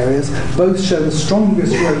areas both show the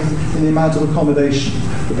strongest growth in the amount of accommodation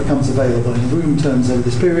that becomes available in room terms over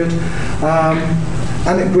this period,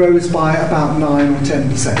 and it grows by about 9 or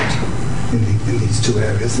 10%. In these two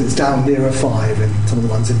areas, and it's down nearer 5 in some of the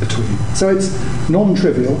ones in between. So it's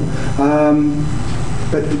non-trivial,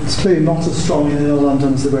 but it's clearly not as strong in inner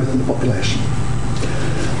London as the growth in the population.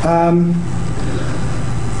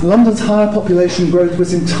 London's higher population growth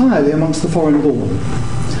was entirely amongst the foreign-born.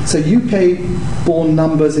 So UK-born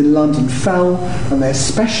numbers in London fell, and they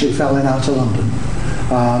especially fell in outer London.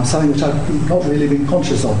 Something which I've not really been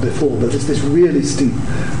conscious of before, but there's this really steep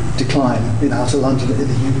decline in outer London in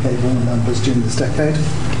the UK-born numbers during this decade.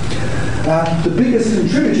 The biggest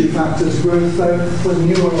contributing factor to growth, though, was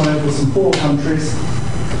new arrivals from poor countries.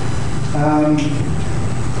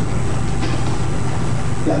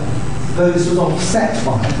 Though this was offset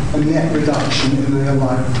by a net reduction in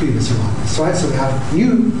the previous arrivals. Right? So we have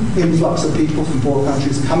new influx of people from poor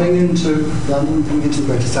countries coming into London, coming into the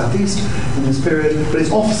greater southeast in this period, but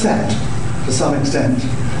it's offset to some extent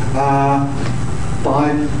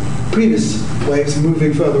by previous waves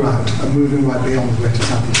moving further out and moving right beyond the greater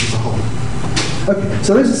southeast as a whole. Okay,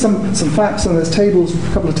 so those are some facts, and there's tables,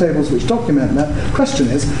 a couple of tables which document that. The question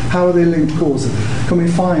is, how are they linked causally? Can we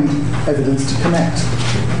find evidence to connect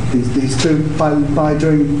these two by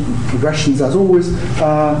doing regressions, as always,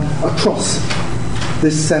 across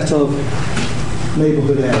this set of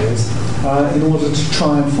neighbourhood areas in order to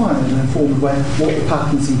try and find in an informed way what the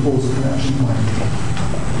patterns and causal connections might be.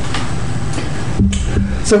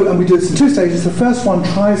 So, and we do this in 2 stages. The first one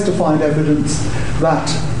tries to find evidence that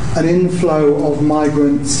an inflow of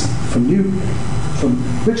migrants from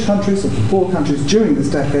rich countries or from poor countries during this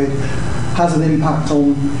decade has an impact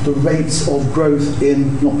on the rates of growth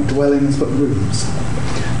in not dwellings but rooms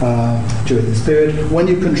during this period. When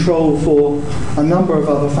you control for a number of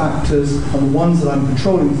other factors, and the ones that I'm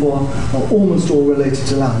controlling for are almost all related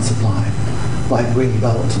to land supply, like green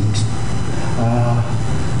belt and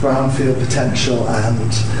brownfield potential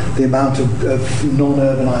and the amount of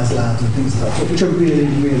non-urbanised land and things like that, which are really,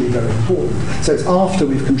 really very important. So it's after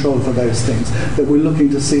we've controlled for those things that we're looking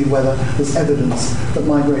to see whether there's evidence that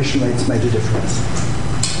migration rates made a difference.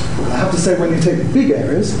 I have to say, when you take the big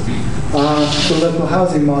areas, the local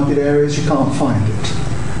housing market areas, you can't find it,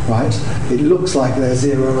 right? It looks like there's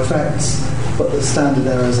zero effects, but the standard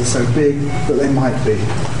areas are so big that they might be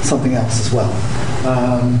something else as well.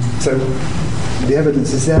 So the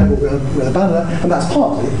evidence is there, but we'll abandon that, and that's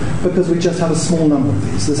partly because we just have a small number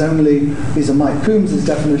of these. These are Mike Coombs'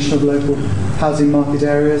 definition of local housing market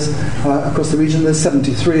areas across the region. There's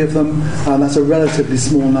 73 of them, and that's a relatively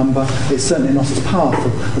small number. It's certainly not as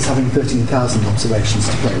powerful as having 13,000 observations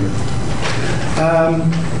to play with.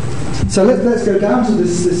 So let's go down to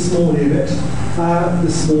this small unit,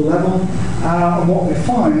 this small level, and what we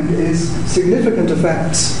find is significant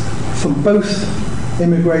effects from both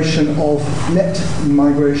immigration of net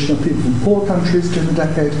migration of people from poor countries during the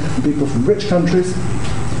decade and people from rich countries,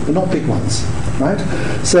 but not big ones, right?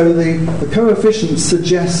 So the coefficients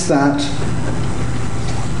suggest that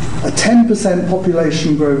a 10%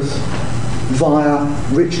 population growth via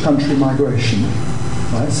rich country migration,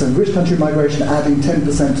 right? So rich country migration adding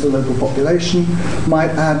 10% to the local population might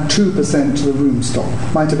add 2% to the room stock,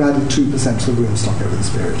 might have added 2% to the room stock over this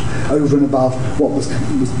period, over and above what would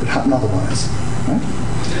happen otherwise. Right?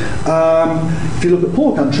 If you look at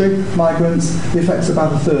poor country migrants, the effect's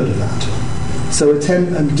about a third of that. So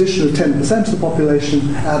an additional 10% of the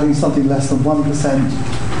population adding something less than 1%,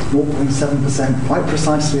 0.7%, quite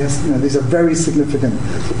precisely. These are very significant.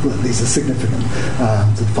 These are significant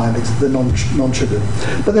to the findings. They're non-trivial,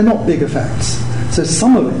 but they're not big effects. So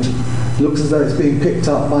some of it Looks as though it's being picked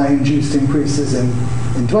up by induced increases in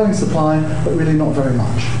dwelling supply, but really not very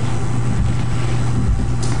much.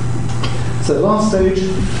 So the last stage,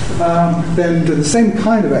 then do the same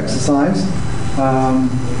kind of exercise,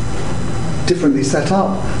 differently set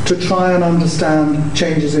up, to try and understand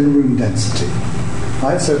changes in room density.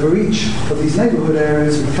 Right, so for each of these neighbourhood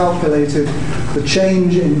areas, we calculated the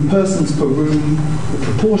change in persons per room, the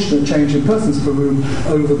proportionate change in persons per room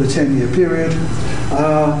over the 10-year period,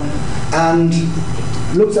 and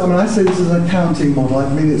looked at, I say this is an accounting model, I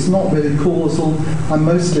mean it's not really causal, I'm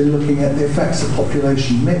mostly looking at the effects of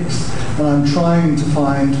population mix, and I'm trying to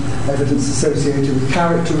find evidence associated with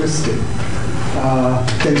characteristic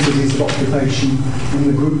densities of occupation in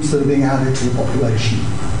the groups that are being added to the population,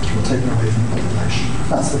 or taken away from the population.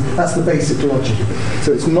 That's the basic logic of it.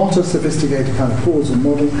 So it's not a sophisticated kind of causal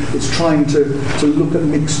model, it's trying to look at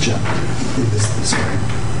mixture in this way.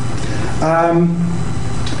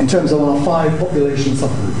 In terms of our 5 population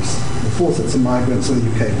subgroups, the 4 sets of migrants and the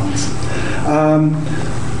UK ones.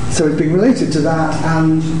 So it's being related to that,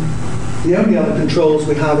 and the only other controls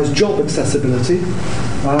we have is job accessibility,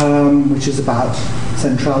 which is about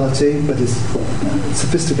centrality, but is a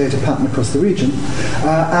sophisticated pattern across the region,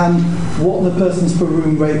 and what the persons per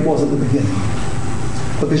room rate was at the beginning.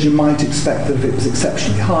 Because you might expect that if it was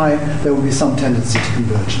exceptionally high, there would be some tendency to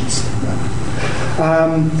convergence.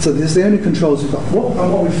 So these are the only controls we've got.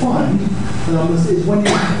 What we find, the numbers, is when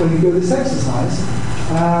you go this exercise,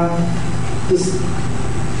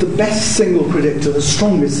 the best single predictor, the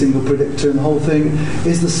strongest single predictor in the whole thing,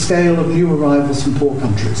 is the scale of new arrivals from poor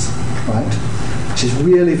countries, right? Which is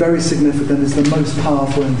really very significant, is the most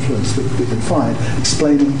powerful influence we can find,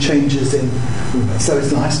 explaining changes in movement. So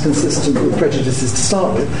it's nice, consistent with prejudices to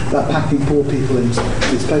start with, about packing poor people into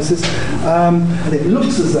these places. And it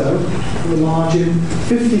looks as though, the margin,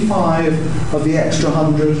 55 of the extra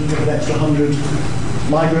 100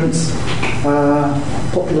 migrants,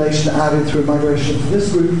 population added through migration to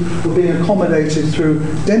this group, were being accommodated through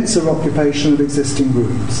denser occupation of existing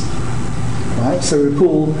rooms. Right, so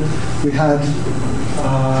recall we had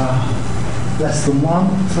less than 1,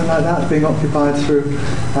 something like that, being occupied through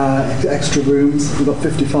extra rooms. We've got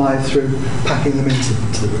 55 through packing them into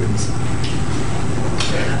the rooms.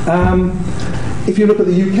 If you look at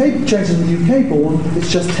the UK, changes in the UK born,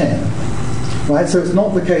 it's just 10. Right, so it's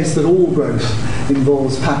not the case that all growth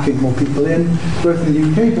involves packing more people in. Growth in the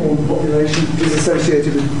UK born population is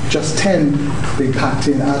associated with just 10 being packed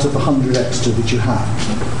in out of the 100 extra that you have.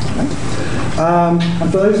 Right?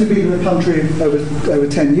 And for those who've been in the country over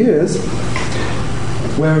 10 years,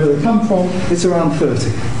 wherever they come from, it's around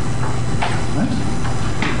 30.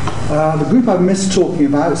 Right? The group I've missed talking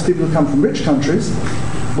about is people who come from rich countries,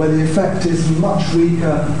 where the effect is much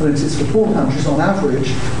weaker than it is for poor countries on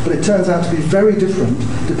average, but it turns out to be very different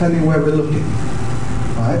depending where we're looking.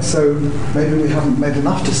 Right? So maybe we haven't made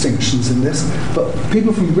enough distinctions in this, but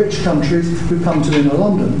people from rich countries who come to inner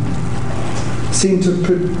London seem to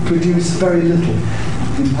produce very little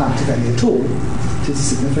impact, if any at all, it is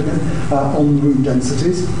significant, on room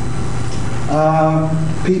densities.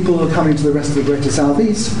 People who are coming to the rest of the Greater South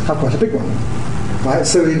East have quite a big one. Right?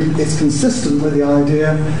 So it's consistent with the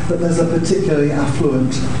idea that there's a particularly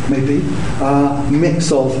affluent, maybe,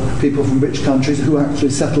 mix of people from rich countries who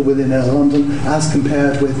actually settle within inner London as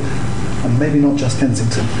compared with, and maybe not just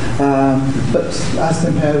Kensington, but as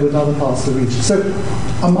compared with other parts of the region. So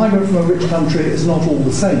a migrant from a rich country is not all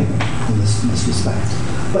the same in this respect,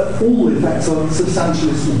 but all the effects are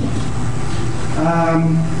substantially small.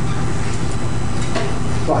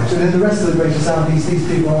 Right, and in the rest of the Greater South East, these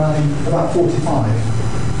people are adding about 45.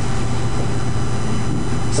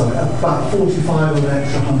 Sorry, about 45 of an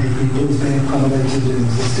extra 100 people is being accommodated in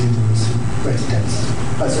existing rooms for greater density.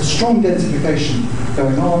 There's a strong densification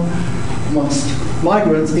going on amongst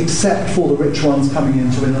migrants, except for the rich ones coming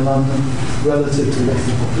into inner London relative to the rest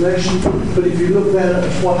of the population. But if you look then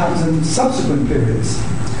at what happens in subsequent periods,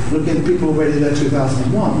 looking at people already there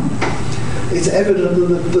 2001, it's evident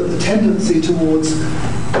that the tendency towards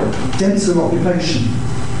denser occupation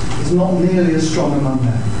is not nearly as strong among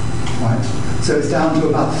them, right? So it's down to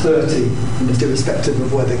about 30, irrespective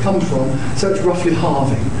of where they come from. So it's roughly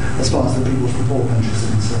halving as far as the people from poor countries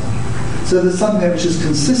are concerned. So there's something which is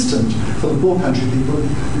consistent for the poor country people,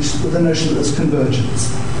 which is the notion that there's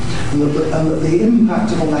convergence, and that the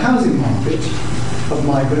impact on the housing market of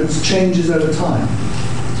migrants changes over time.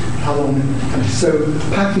 How long? So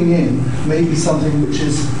packing in may be something which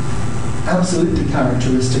is absolutely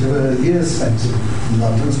characteristic of early years spent in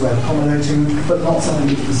London as well, accommodating, but not something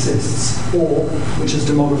which persists, or which as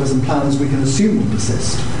demographers and planners we can assume will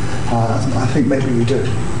persist. I think maybe we do.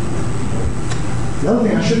 The other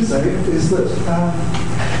thing I should say is that,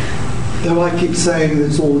 though I keep saying that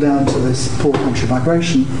it's all down to this poor country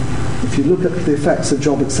migration, if you look at the effects of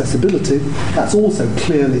job accessibility, that's also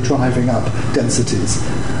clearly driving up densities.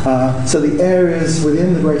 So the areas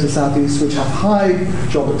within the Greater South East which have high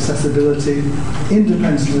job accessibility,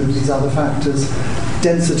 independently of these other factors,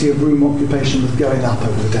 density of room occupation was going up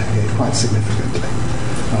over the decade quite significantly.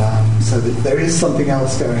 So that there is something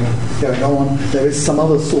else going on. There is some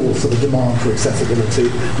other source of a demand for accessibility,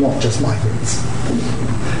 not just migrants.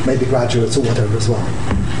 Maybe graduates or whatever as well.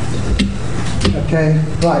 Okay,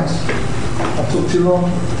 right. I've talked too long.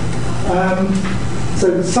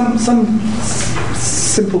 So some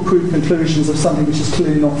simple crude conclusions of something which is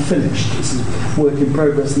clearly not finished. This is work in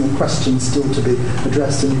progress and the questions still to be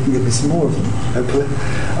addressed, and you can give me some more of them, hopefully.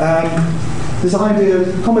 This idea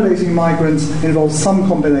of accommodating migrants involves some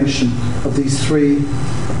combination of these three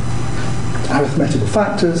arithmetical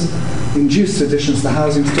factors: induced additions to the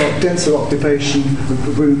housing stock, denser occupation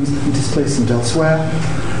of rooms, and displacement elsewhere.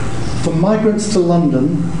 For migrants to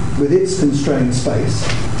London, with its constrained space,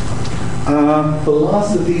 the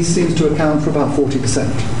last of these seems to account for about 40%,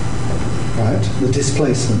 right? The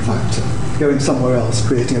displacement factor, going somewhere else,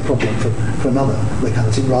 creating a problem for another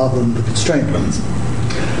locality rather than the constrained ones.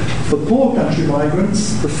 For poor country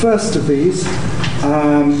migrants, the first of these,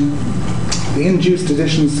 the induced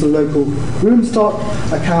additions to local room stock,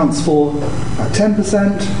 accounts for about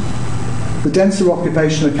 10%. The denser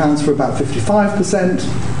occupation accounts for about 55%.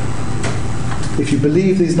 If you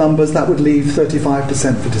believe these numbers, that would leave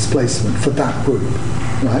 35% for displacement for that group,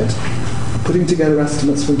 right? Putting together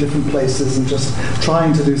estimates from different places and just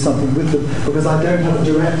trying to do something with them, because I don't have a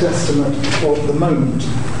direct estimate at the moment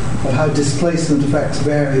of how displacement effects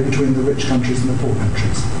vary between the rich countries and the poor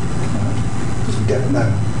countries. Right? Because we don't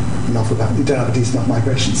know enough about, we don't have a decent enough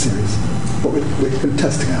migration series, but we're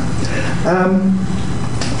testing out.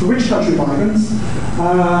 For rich country migrants,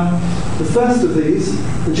 the first of these,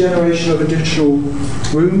 the generation of additional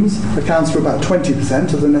rooms, accounts for about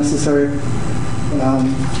 20% of the necessary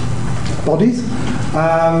bodies.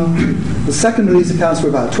 The second of these accounts for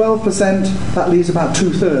about 12%. That leaves about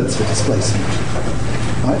 2/3 for displacement.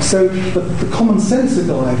 Right? So the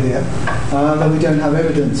commonsensical idea, though we don't have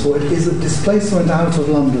evidence for it, is that displacement out of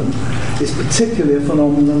London is particularly a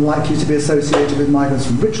phenomenon likely to be associated with migrants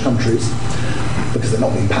from rich countries, because they're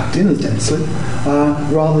not being packed in as densely,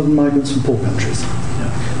 rather than migrants from poor countries.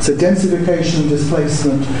 Yeah. So densification and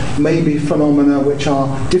displacement may be phenomena which are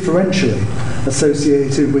differentially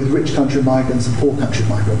associated with rich country migrants and poor country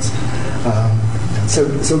migrants. So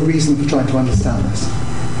it's a reason for trying to understand this.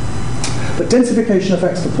 But densification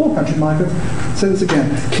effects for poor country migrants, so this again,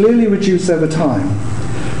 clearly reduce over time.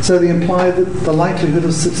 So they imply that the likelihood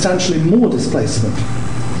of substantially more displacement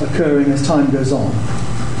occurring as time goes on.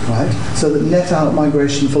 Right? So that net out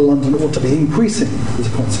migration for London ought to be increasing as a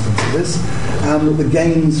consequence of this, and that the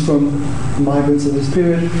gains from migrants in this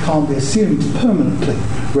period can't be assumed to permanently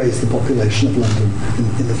raise the population of London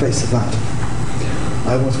in the face of that.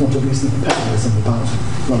 I always want a reason for pessimism about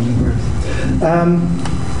London growth.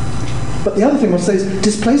 But the other thing I want to say is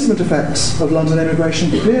displacement effects of London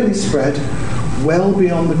immigration clearly spread well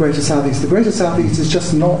beyond the Greater South East. The Greater South East is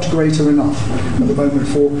just not greater enough at the moment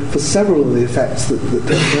for several of the effects that are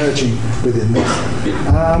emerging within this.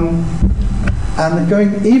 And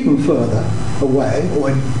going even further away,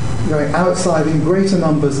 or going outside in greater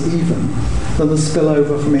numbers even than the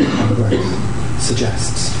spillover from income growth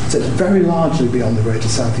suggests. So it's very largely beyond the Greater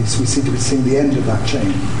South East. We seem to be seeing the end of that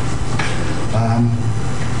chain.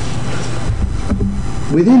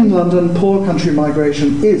 Within London, poor country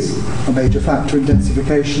migration is a major factor in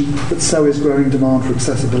densification, but so is growing demand for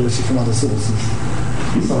accessibility from other sources.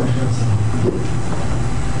 Sorry.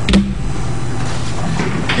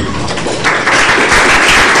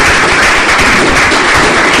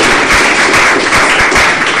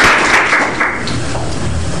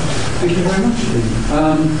 Thank you very much.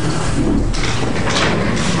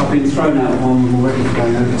 I've been thrown out of one already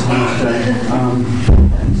going over time today.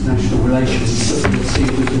 International relations, so we'll see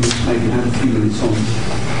if we can maybe have a few minutes on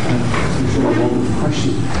some sort of wonderful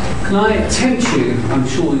questions. Can I tempt you, I'm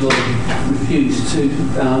sure you'll refuse, to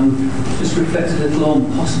just reflect a little on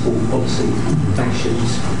possible policy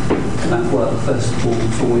implications for that work, first of all,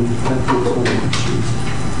 before we go to all the questions.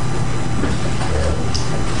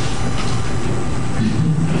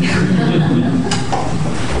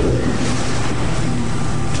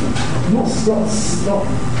 Not simple.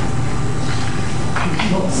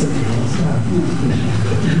 I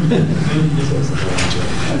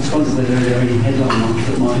just wondered whether there are any headline ones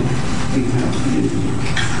that might be out for you.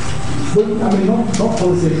 Well, I mean, not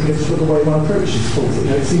policy implications, but the way one approaches policy.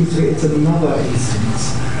 It seems to me it's another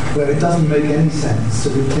instance where it doesn't make any sense to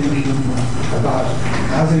be thinking about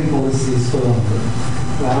housing policies for London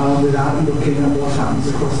without looking at what happens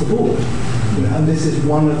across the board. And this is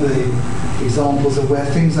one of the examples of where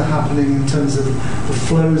things are happening in terms of the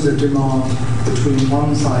flows of demand between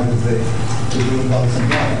one side of the green belt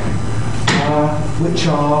and the other, which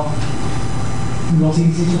are not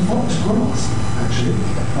easy to grasp, actually.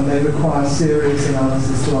 And they require serious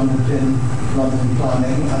analysis to underpin London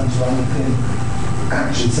planning and to underpin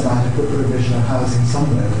actually some adequate provision of housing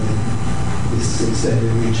somewhere within this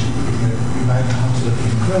extended region. We might have to look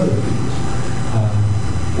even further.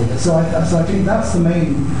 So I think that's the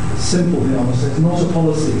main simple thing on this. It's not a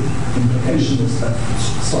policy implication that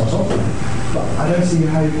starts off with, but I don't see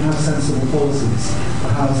how you can have sensible policies for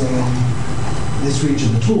housing in this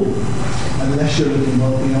region at all, unless you're looking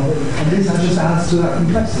well beyond it. And this just adds to that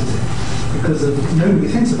complexity, because nobody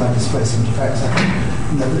thinks about displacement effects. I think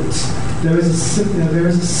there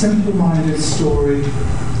is a simple-minded story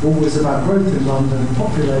always about growth in London,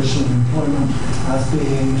 population, and employment as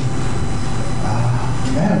being.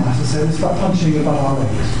 I might have said it's about punching above our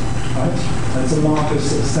weight, right? And it's a mark of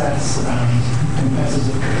success and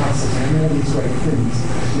competitive capacity and all these great things.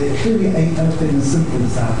 It clearly ain't anything as simple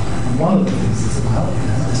as that. And one of the things it's about,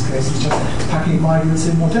 in this case, is just packing migrants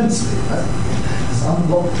in more densely. Right? There's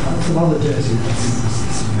lots of other dirty things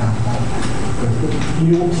we have about. But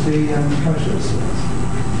you ought to be conscious of it.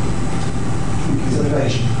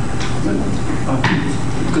 Consideration.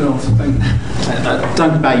 Good answer, thank you.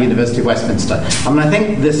 Duncan Bow, University of Westminster. I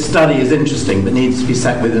think this study is interesting, but needs to be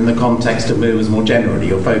set within the context of movers more generally.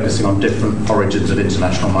 You're focusing on different origins of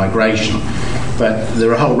international migration, but there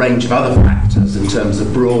are a whole range of other factors in terms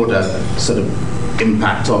of broader sort of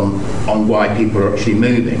impact on why people are actually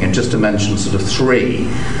moving. And just to mention sort of three,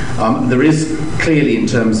 there is clearly, in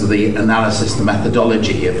terms of the analysis, the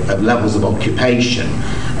methodology of levels of occupation,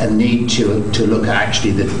 a need to look at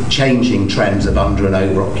actually the changing trends of under and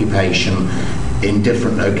over occupation in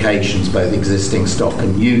different locations, both existing stock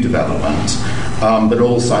and new development. But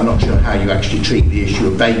also, I'm not sure how you actually treat the issue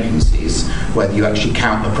of vacancies, whether you actually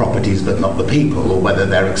count the properties but not the people, or whether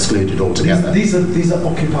they're excluded altogether. These are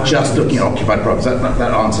occupied. Just looking at occupied properties,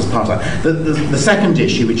 that answers part of that. The second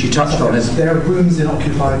issue, which you touched on, is there are rooms in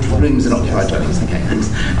occupied dwellings. Rooms in occupied dwellings. Okay, thanks.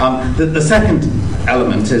 The second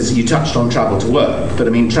element is you touched on travel to work, but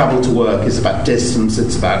I mean travel to work is about distance,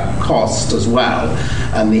 it's about cost as well,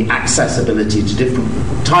 and the accessibility to different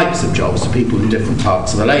types of jobs to people in different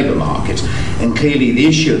parts of the labour market. And clearly the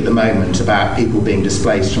issue at the moment about people being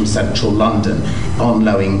displaced from central London on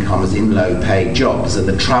low incomes in low paid jobs are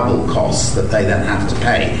the travel costs that they then have to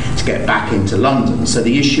pay to get back into London. So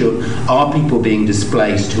the issue of, are people being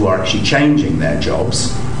displaced who are actually changing their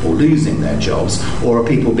jobs or losing their jobs, or are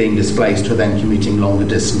people being displaced who are then commuting longer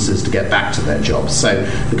distances to get back to their jobs? So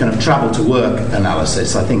the kind of travel to work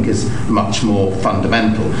analysis, I think, is much more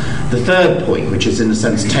fundamental. The third point, which is in a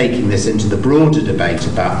sense taking this into the broader debate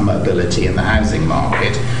about mobility in the housing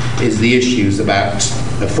market, is the issues about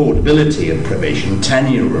affordability of provision,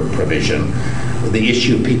 tenure of provision, the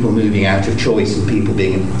issue of people moving out of choice and people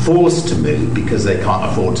being forced to move because they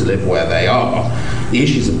can't afford to live where they are. The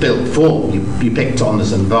issues of built form, you picked on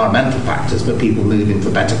as environmental factors, but people moving for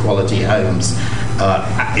better quality homes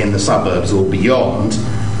in the suburbs or beyond,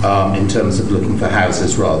 in terms of looking for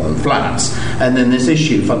houses rather than flats. And then this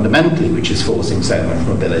issue fundamentally, which is forcing so much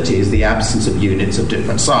mobility, is the absence of units of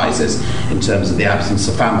different sizes, in terms of the absence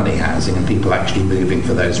of family housing and people actually moving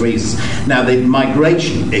for those reasons. Now, the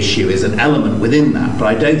migration issue is an element within that, but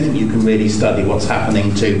I don't think you can really study what's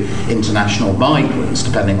happening to international migrants,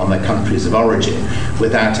 depending on their countries of origin,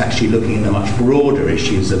 without actually looking at the much broader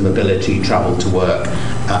issues of mobility, travel to work,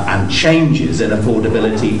 and changes in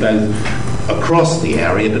affordability, both across the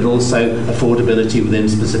area, but also affordability within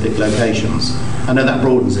specific locations. I know that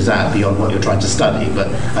broadens it out beyond what you're trying to study, but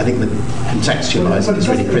I think that contextualising is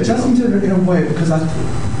really critical. It doesn't in a way, because I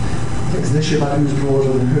think it's an issue about who's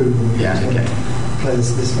broader than who. Yeah, okay.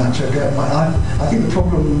 Plays this match. I think the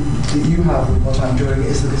problem that you have with what I'm doing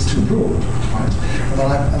is that it's too broad, right?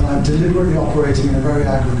 And I'm deliberately operating in a very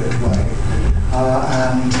aggregate way.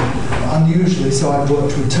 And unusually, so I've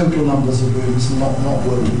worked with total numbers of rooms and not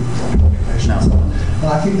worked with occupation and so on. And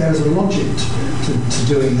I think there is a logic to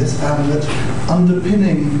doing this, and that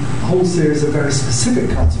underpinning a whole series of very specific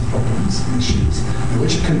kinds of problems and issues,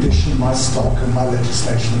 which condition my stock and my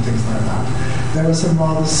legislation and things like that, there are some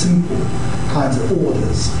rather simple kinds of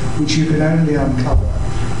orders which you can only uncover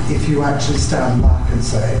if you actually stand back and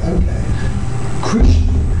say, okay, crucially,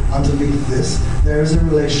 underneath this, there is a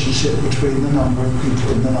relationship between the number of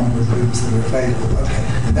people and the number of rooms that are available. Okay,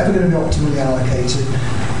 they're never going to be optimally allocated.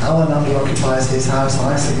 Alan under-occupies his house,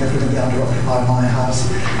 I significantly under-occupy my house,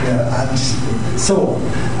 and so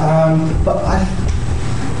on. But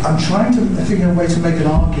I'm trying to figure a way to make an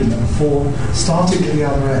argument for starting at the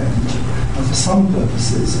other end, and for some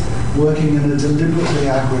purposes, working in a deliberately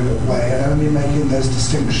aggregate way and only making those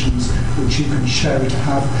distinctions which you can show to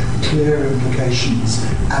have clear implications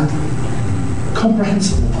and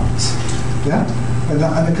comprehensible ones. Yeah?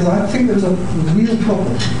 And because I think there's a real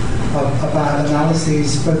problem about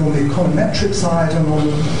analyses both on the econometric side and on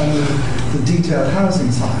the detailed housing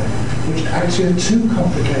side, which actually are too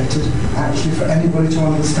complicated actually for anybody to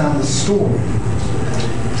understand the story.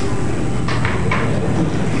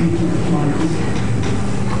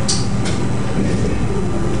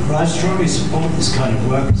 Well, I strongly support this kind of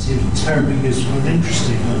work. It seems terribly useful and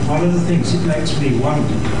interesting. And one of the things it makes me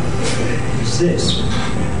wonder is this.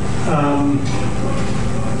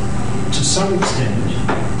 To some extent,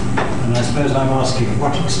 and I suppose I'm asking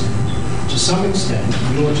what extent, to some extent,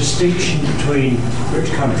 your distinction between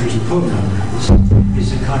rich countries and poor countries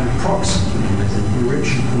is a kind of proxy for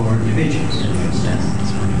rich and poor individuals.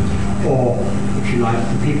 Or, if you like,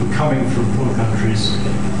 the people coming from poor countries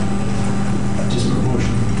are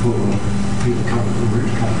disproportionately poor, people coming from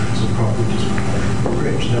rich countries are probably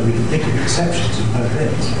disproportionately rich. Now, we can think of exceptions in both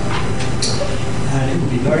ends. And it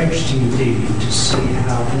would be very interesting indeed to see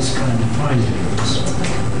how this kind of findings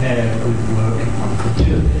paired with work, if one could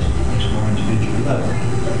do it, at a more individual level.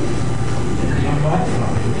 Because I might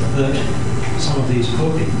find that some of these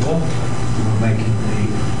poor people who are making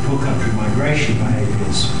the poor country migration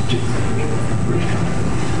behaviours different from rich country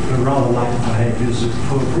are rather like the behaviours of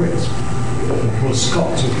poor Brits, or poor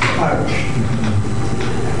Scots, or Irish.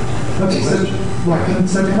 Okay,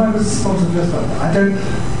 so if I was responsible for this one,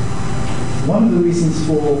 one of the reasons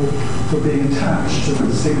for being attached to the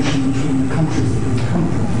distinction between the countries that we come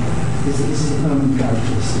from is that this is a permanent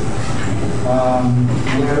characteristic.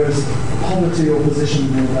 Whereas poverty or position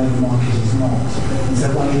in the labour market is not. And so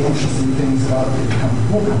one of the interesting things about the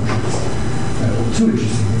poor countries, or two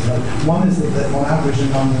interesting things, one is that on average in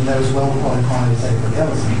London they're as well qualified as everybody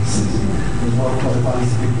else in the city, as well qualified as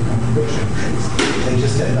the people who come from rich countries. They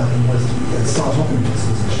just end up in they start off in this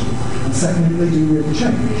position. And secondly, they do really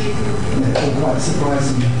change, to quite a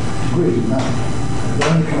surprising degree. Now, they're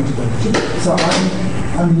only coming to go. So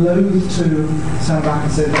I'm loath to stand back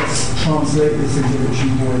and say, let's translate this into rich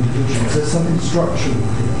and poor individuals. There's something structural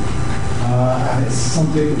here. And it's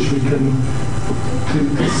something which we can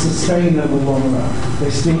sustain over the long run. They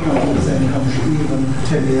still come from the same country, even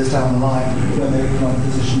 10 years down the line, when their economic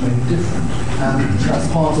position may be different. And that's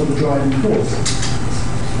part of the driving force.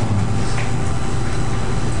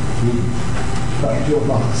 But your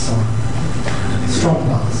buzz, strong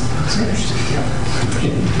buzz.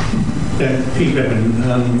 Pete Bevan,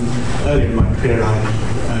 earlier in my career I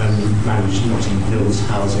managed Notting Hill's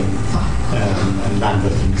housing and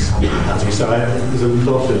Lambeth and Surrey housing, so there's a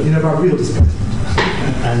lot of... You know about real displacement?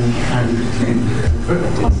 And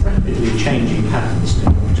rapidly changing patterns,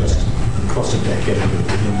 not just across a decade, but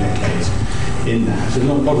within decades in that. And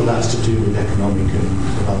a lot of that's to do with economic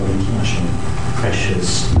and other international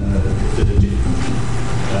pressures that are different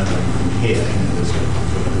from here. There's a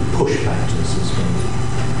push factors as well as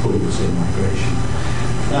pulls in migration.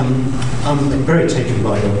 I'm very taken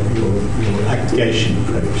by your aggregation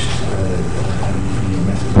approach and your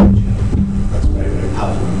methodology. That's very, very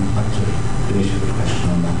powerful. I'd like to finish with a question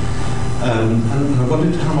on that. And I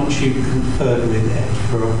wondered how much you conferred with Ed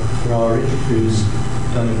Ferrari, who's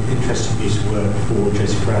done an interesting piece of work for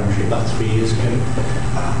Joseph Roundtree about 3 years ago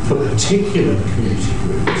for particular community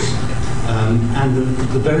groups and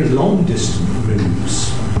the very long distant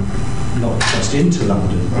routes, not just into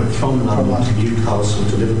London, but from London to Newcastle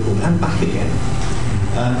to Liverpool and back again,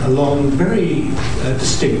 along very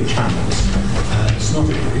distinct channels.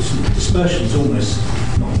 Dispersion is almost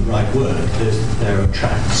not the right word. There are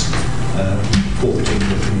tracks for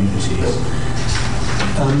particular communities.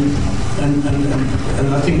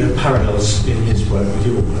 And I think there are parallels in his work with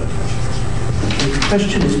your work. The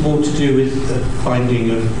question is more to do with the finding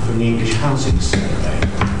from the English Housing Survey,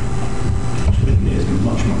 which really is a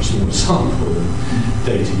much, much smaller sample than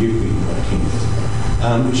data you've been working with,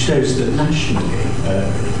 which shows that nationally,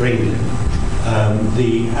 for England,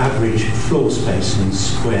 the average floor space in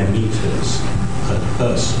square metres per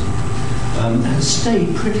person has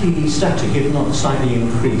stayed pretty static, if not slightly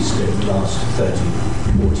increased over the last 30,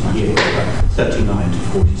 40 years, about 39 to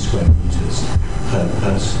 40 square metres per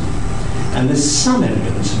person. And there's some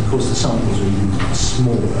evidence, and of course the samples are even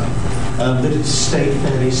smaller, that it's stayed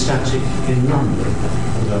fairly static in London,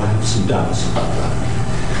 although I have some doubts about that.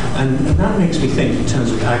 And that makes me think, in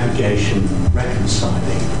terms of aggregation,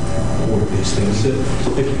 reconciling all of these things, that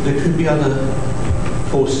there could be other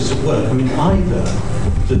forces at work. I mean, either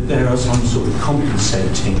that there are some sort of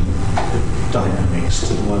compensating dynamics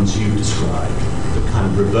to the ones you described that kind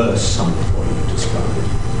of reverse some of what you described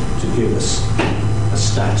to give us a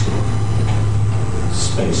static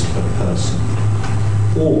space per person,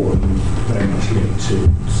 or very much linked to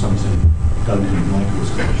something Duncan and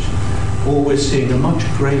Michael's question, or we're seeing a much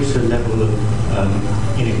greater level of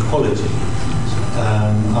inequality,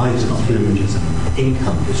 either through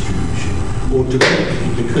income distribution or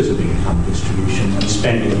directly because of income distribution and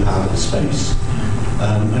spending power for space.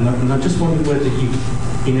 And I just wondered whether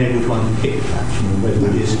you've been able to unpick that, whether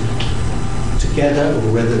it is together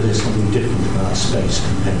or whether there's something different about space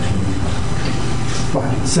compared to income.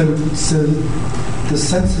 Right, so the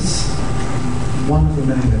census, one of the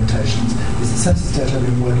many limitations is the census data I've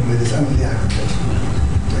been working with is only aggregate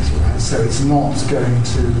data, right? So it's not going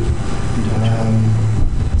to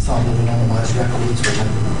sample anonymised records, which I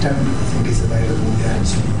don't think is available yet,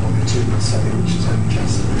 longitudinal study, which is only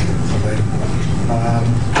just available.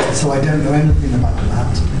 So I don't know anything about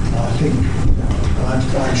that. I think,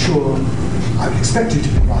 I'm sure, I would expect you to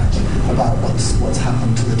be right about what's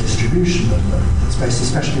happened to the distribution of space,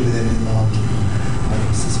 especially within enlarged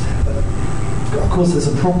hypothesis. But of course, there's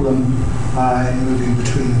a problem in moving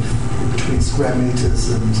between square meters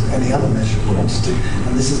and any other measured quantity,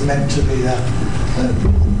 and this is meant to be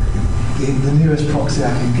the nearest proxy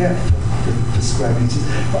I can get for square meters.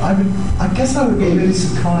 But I guess I would be really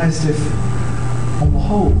surprised if, on the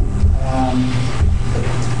whole,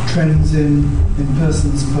 trends in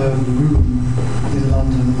persons per room in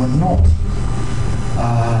London were not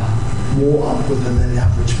more upward than the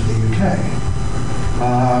average for the UK.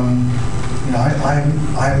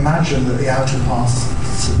 I imagine that the outer parts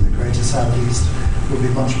of the Greater South East would be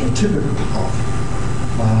much more typical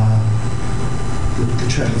of the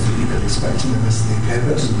trends that you could expect in the rest of the UK.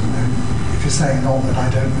 But if you're saying not, then I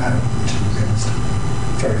don't know, to be honest.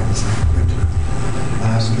 Very honest.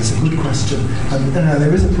 It's a good question. And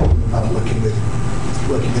there is a problem about working with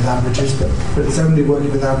averages, but it's only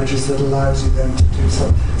working with averages that allows you then to do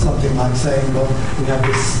something like saying, well, we have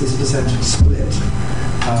this percentage split,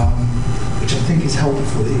 which I think is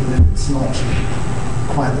helpful, even if it's not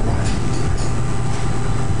quite the right.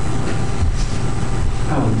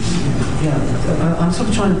 I'm sort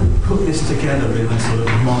of trying to put this together in a sort of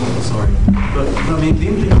model, but I mean, the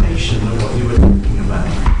implication of what you were talking about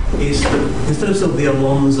is that instead of sort of the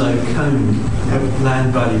Alonso cone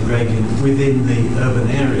land value gradient within the urban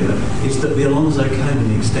area, is that the Alonso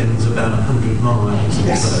cone extends about 100 miles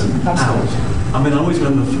or so out. I mean, I always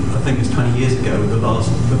remember, I think it's 20 years ago,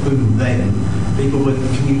 the boom then, people were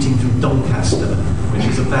commuting from Doncaster, which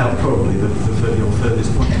is about probably the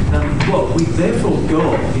furthest point. Now, what we've therefore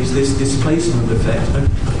got is this displacement effect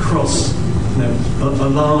across a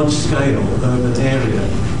large-scale urban area,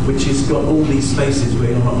 which has got all these spaces where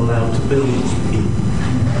you're not allowed to build in.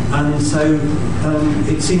 And so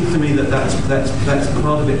it seems to me that that's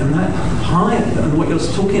part of it. And that higher, and what you're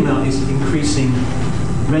talking about is increasing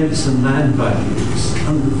rents and land values,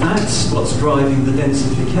 and that's what's driving the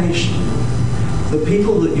densification. The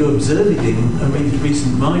people that you're observing are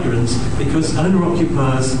recent migrants, because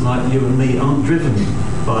owner-occupiers like you and me aren't driven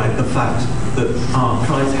by the fact that our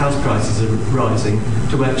house prices are rising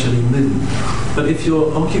to actually move. But if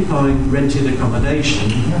you're occupying rented accommodation,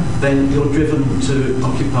 then you're driven to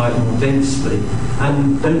occupy it more densely.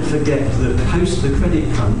 And don't forget that post the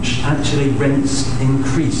credit crunch, actually rents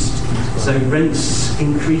increased. So rents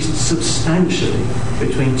increased substantially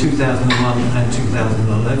between 2001 and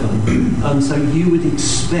 2011. And so you would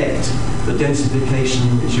expect the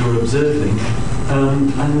densification that you're observing,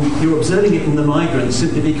 and you're observing it in the migrants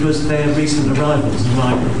simply because they're recent arrivals and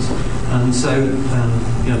migrants. And so,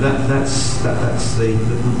 that's the...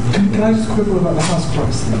 Can I just quibble about the house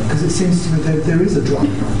price thing? Because it seems to me there is a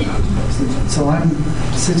driver on that. So I'm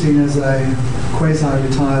sitting as a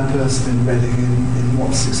quasi-retired person in Reading in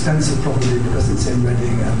what's expensive probably because it's in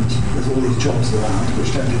Reading and there's all these jobs around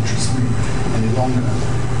which don't interest me any longer.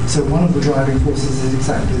 So one of the driving forces is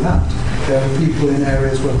exactly that. There are people in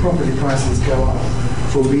areas where property prices go up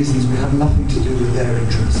for reasons which have nothing to do with their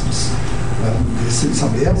interests. They suit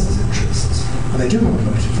somebody else's interests, and they do have a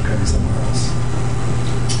motive for going somewhere else.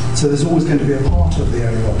 So there's always going to be a part of the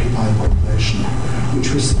area-occupied population which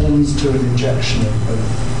responds to an injection of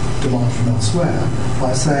demand from elsewhere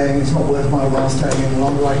by saying it's not worth my while staying in the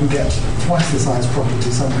longer I can get twice the size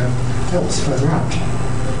property somewhere else further out.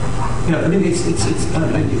 Yeah, I mean, the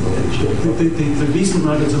recent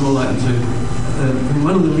migrants are more likely to.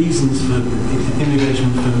 One of the reasons for immigration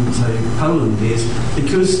from, say, Poland is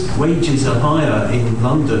because wages are higher in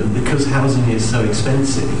London because housing is so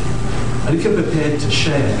expensive. And if you're prepared to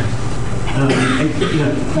share,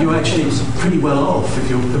 you're actually pretty well off if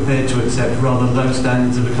you're prepared to accept rather low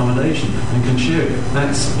standards of accommodation and can share it.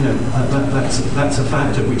 That's a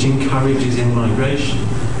factor which encourages in-migration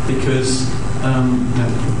because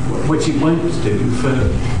what it won't do for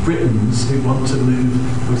Britons who want to move,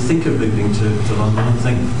 who think of moving to London and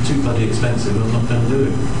think too bloody expensive, I'm not going to do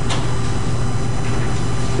it.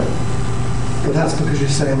 But that's because you're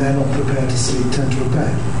saying they're not prepared to sleep 10 to a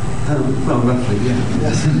bed. Well, roughly, yeah.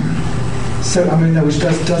 Yes. So, I mean, which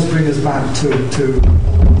does bring us back to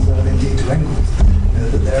indeed to Engels,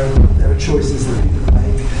 that there are choices that people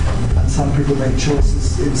make, and some people make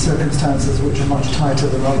choices in circumstances which are much tighter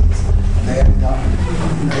than others. They end up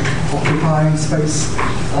occupying space,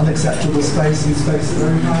 unacceptable space, and space at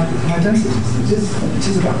very high densities. It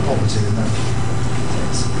is about poverty in that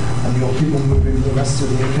sense. And your people moving to the rest of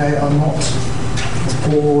the UK are not as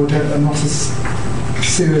poor, are not as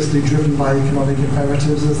seriously driven by economic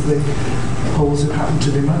imperatives as the Poles who happen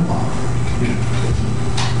to be mobile.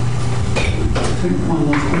 I think one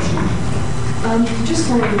last question. Just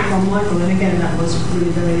following up on Michael, and again that was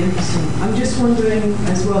really very interesting. I'm just wondering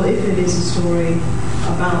as well if it is a story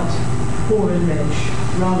about poor and rich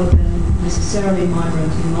rather than necessarily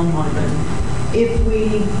migrant and non-migrant. If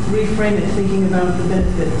we reframe it thinking about the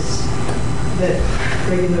benefits that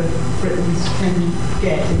regular Britons can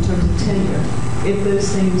get in terms of tenure, if those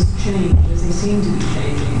things change as they seem to be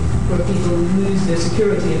changing, where people lose their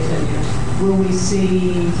security of tenure, will we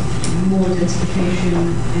see more densification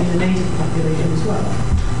in the native population as well?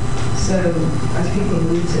 So, as people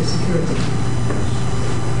lose their security.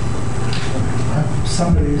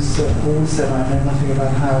 Somebody's always said I know nothing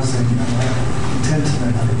about housing, and I intend to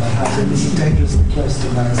know nothing about housing. This is dangerously close to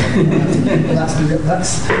knowing something about it. But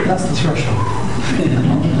that's the threshold.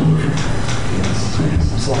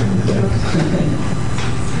 Sorry.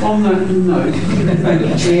 On that note, thank you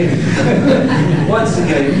once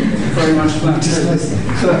again very much for that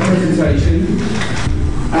presentation.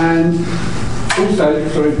 And also,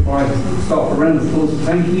 sorry, I start a round of applause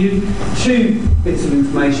thanking you. Two bits of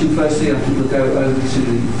information. Firstly, I think we'll go over to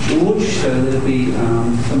the George, so there'll be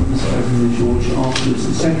some of us over in the George afterwards.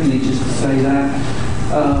 And secondly, just to say that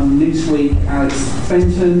next week, Alex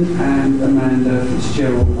Fenton and Amanda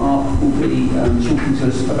Fitzgerald will be talking to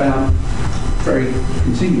us about very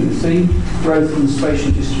continuous theme, growth and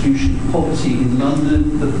spatial distribution of poverty in London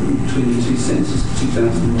between the two census,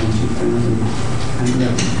 2001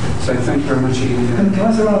 2011. So thank you very much again. And can I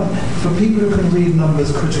say, for people who can read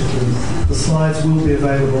numbers critically, the slides will be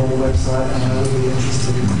available on the website, and I will be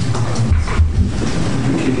interested in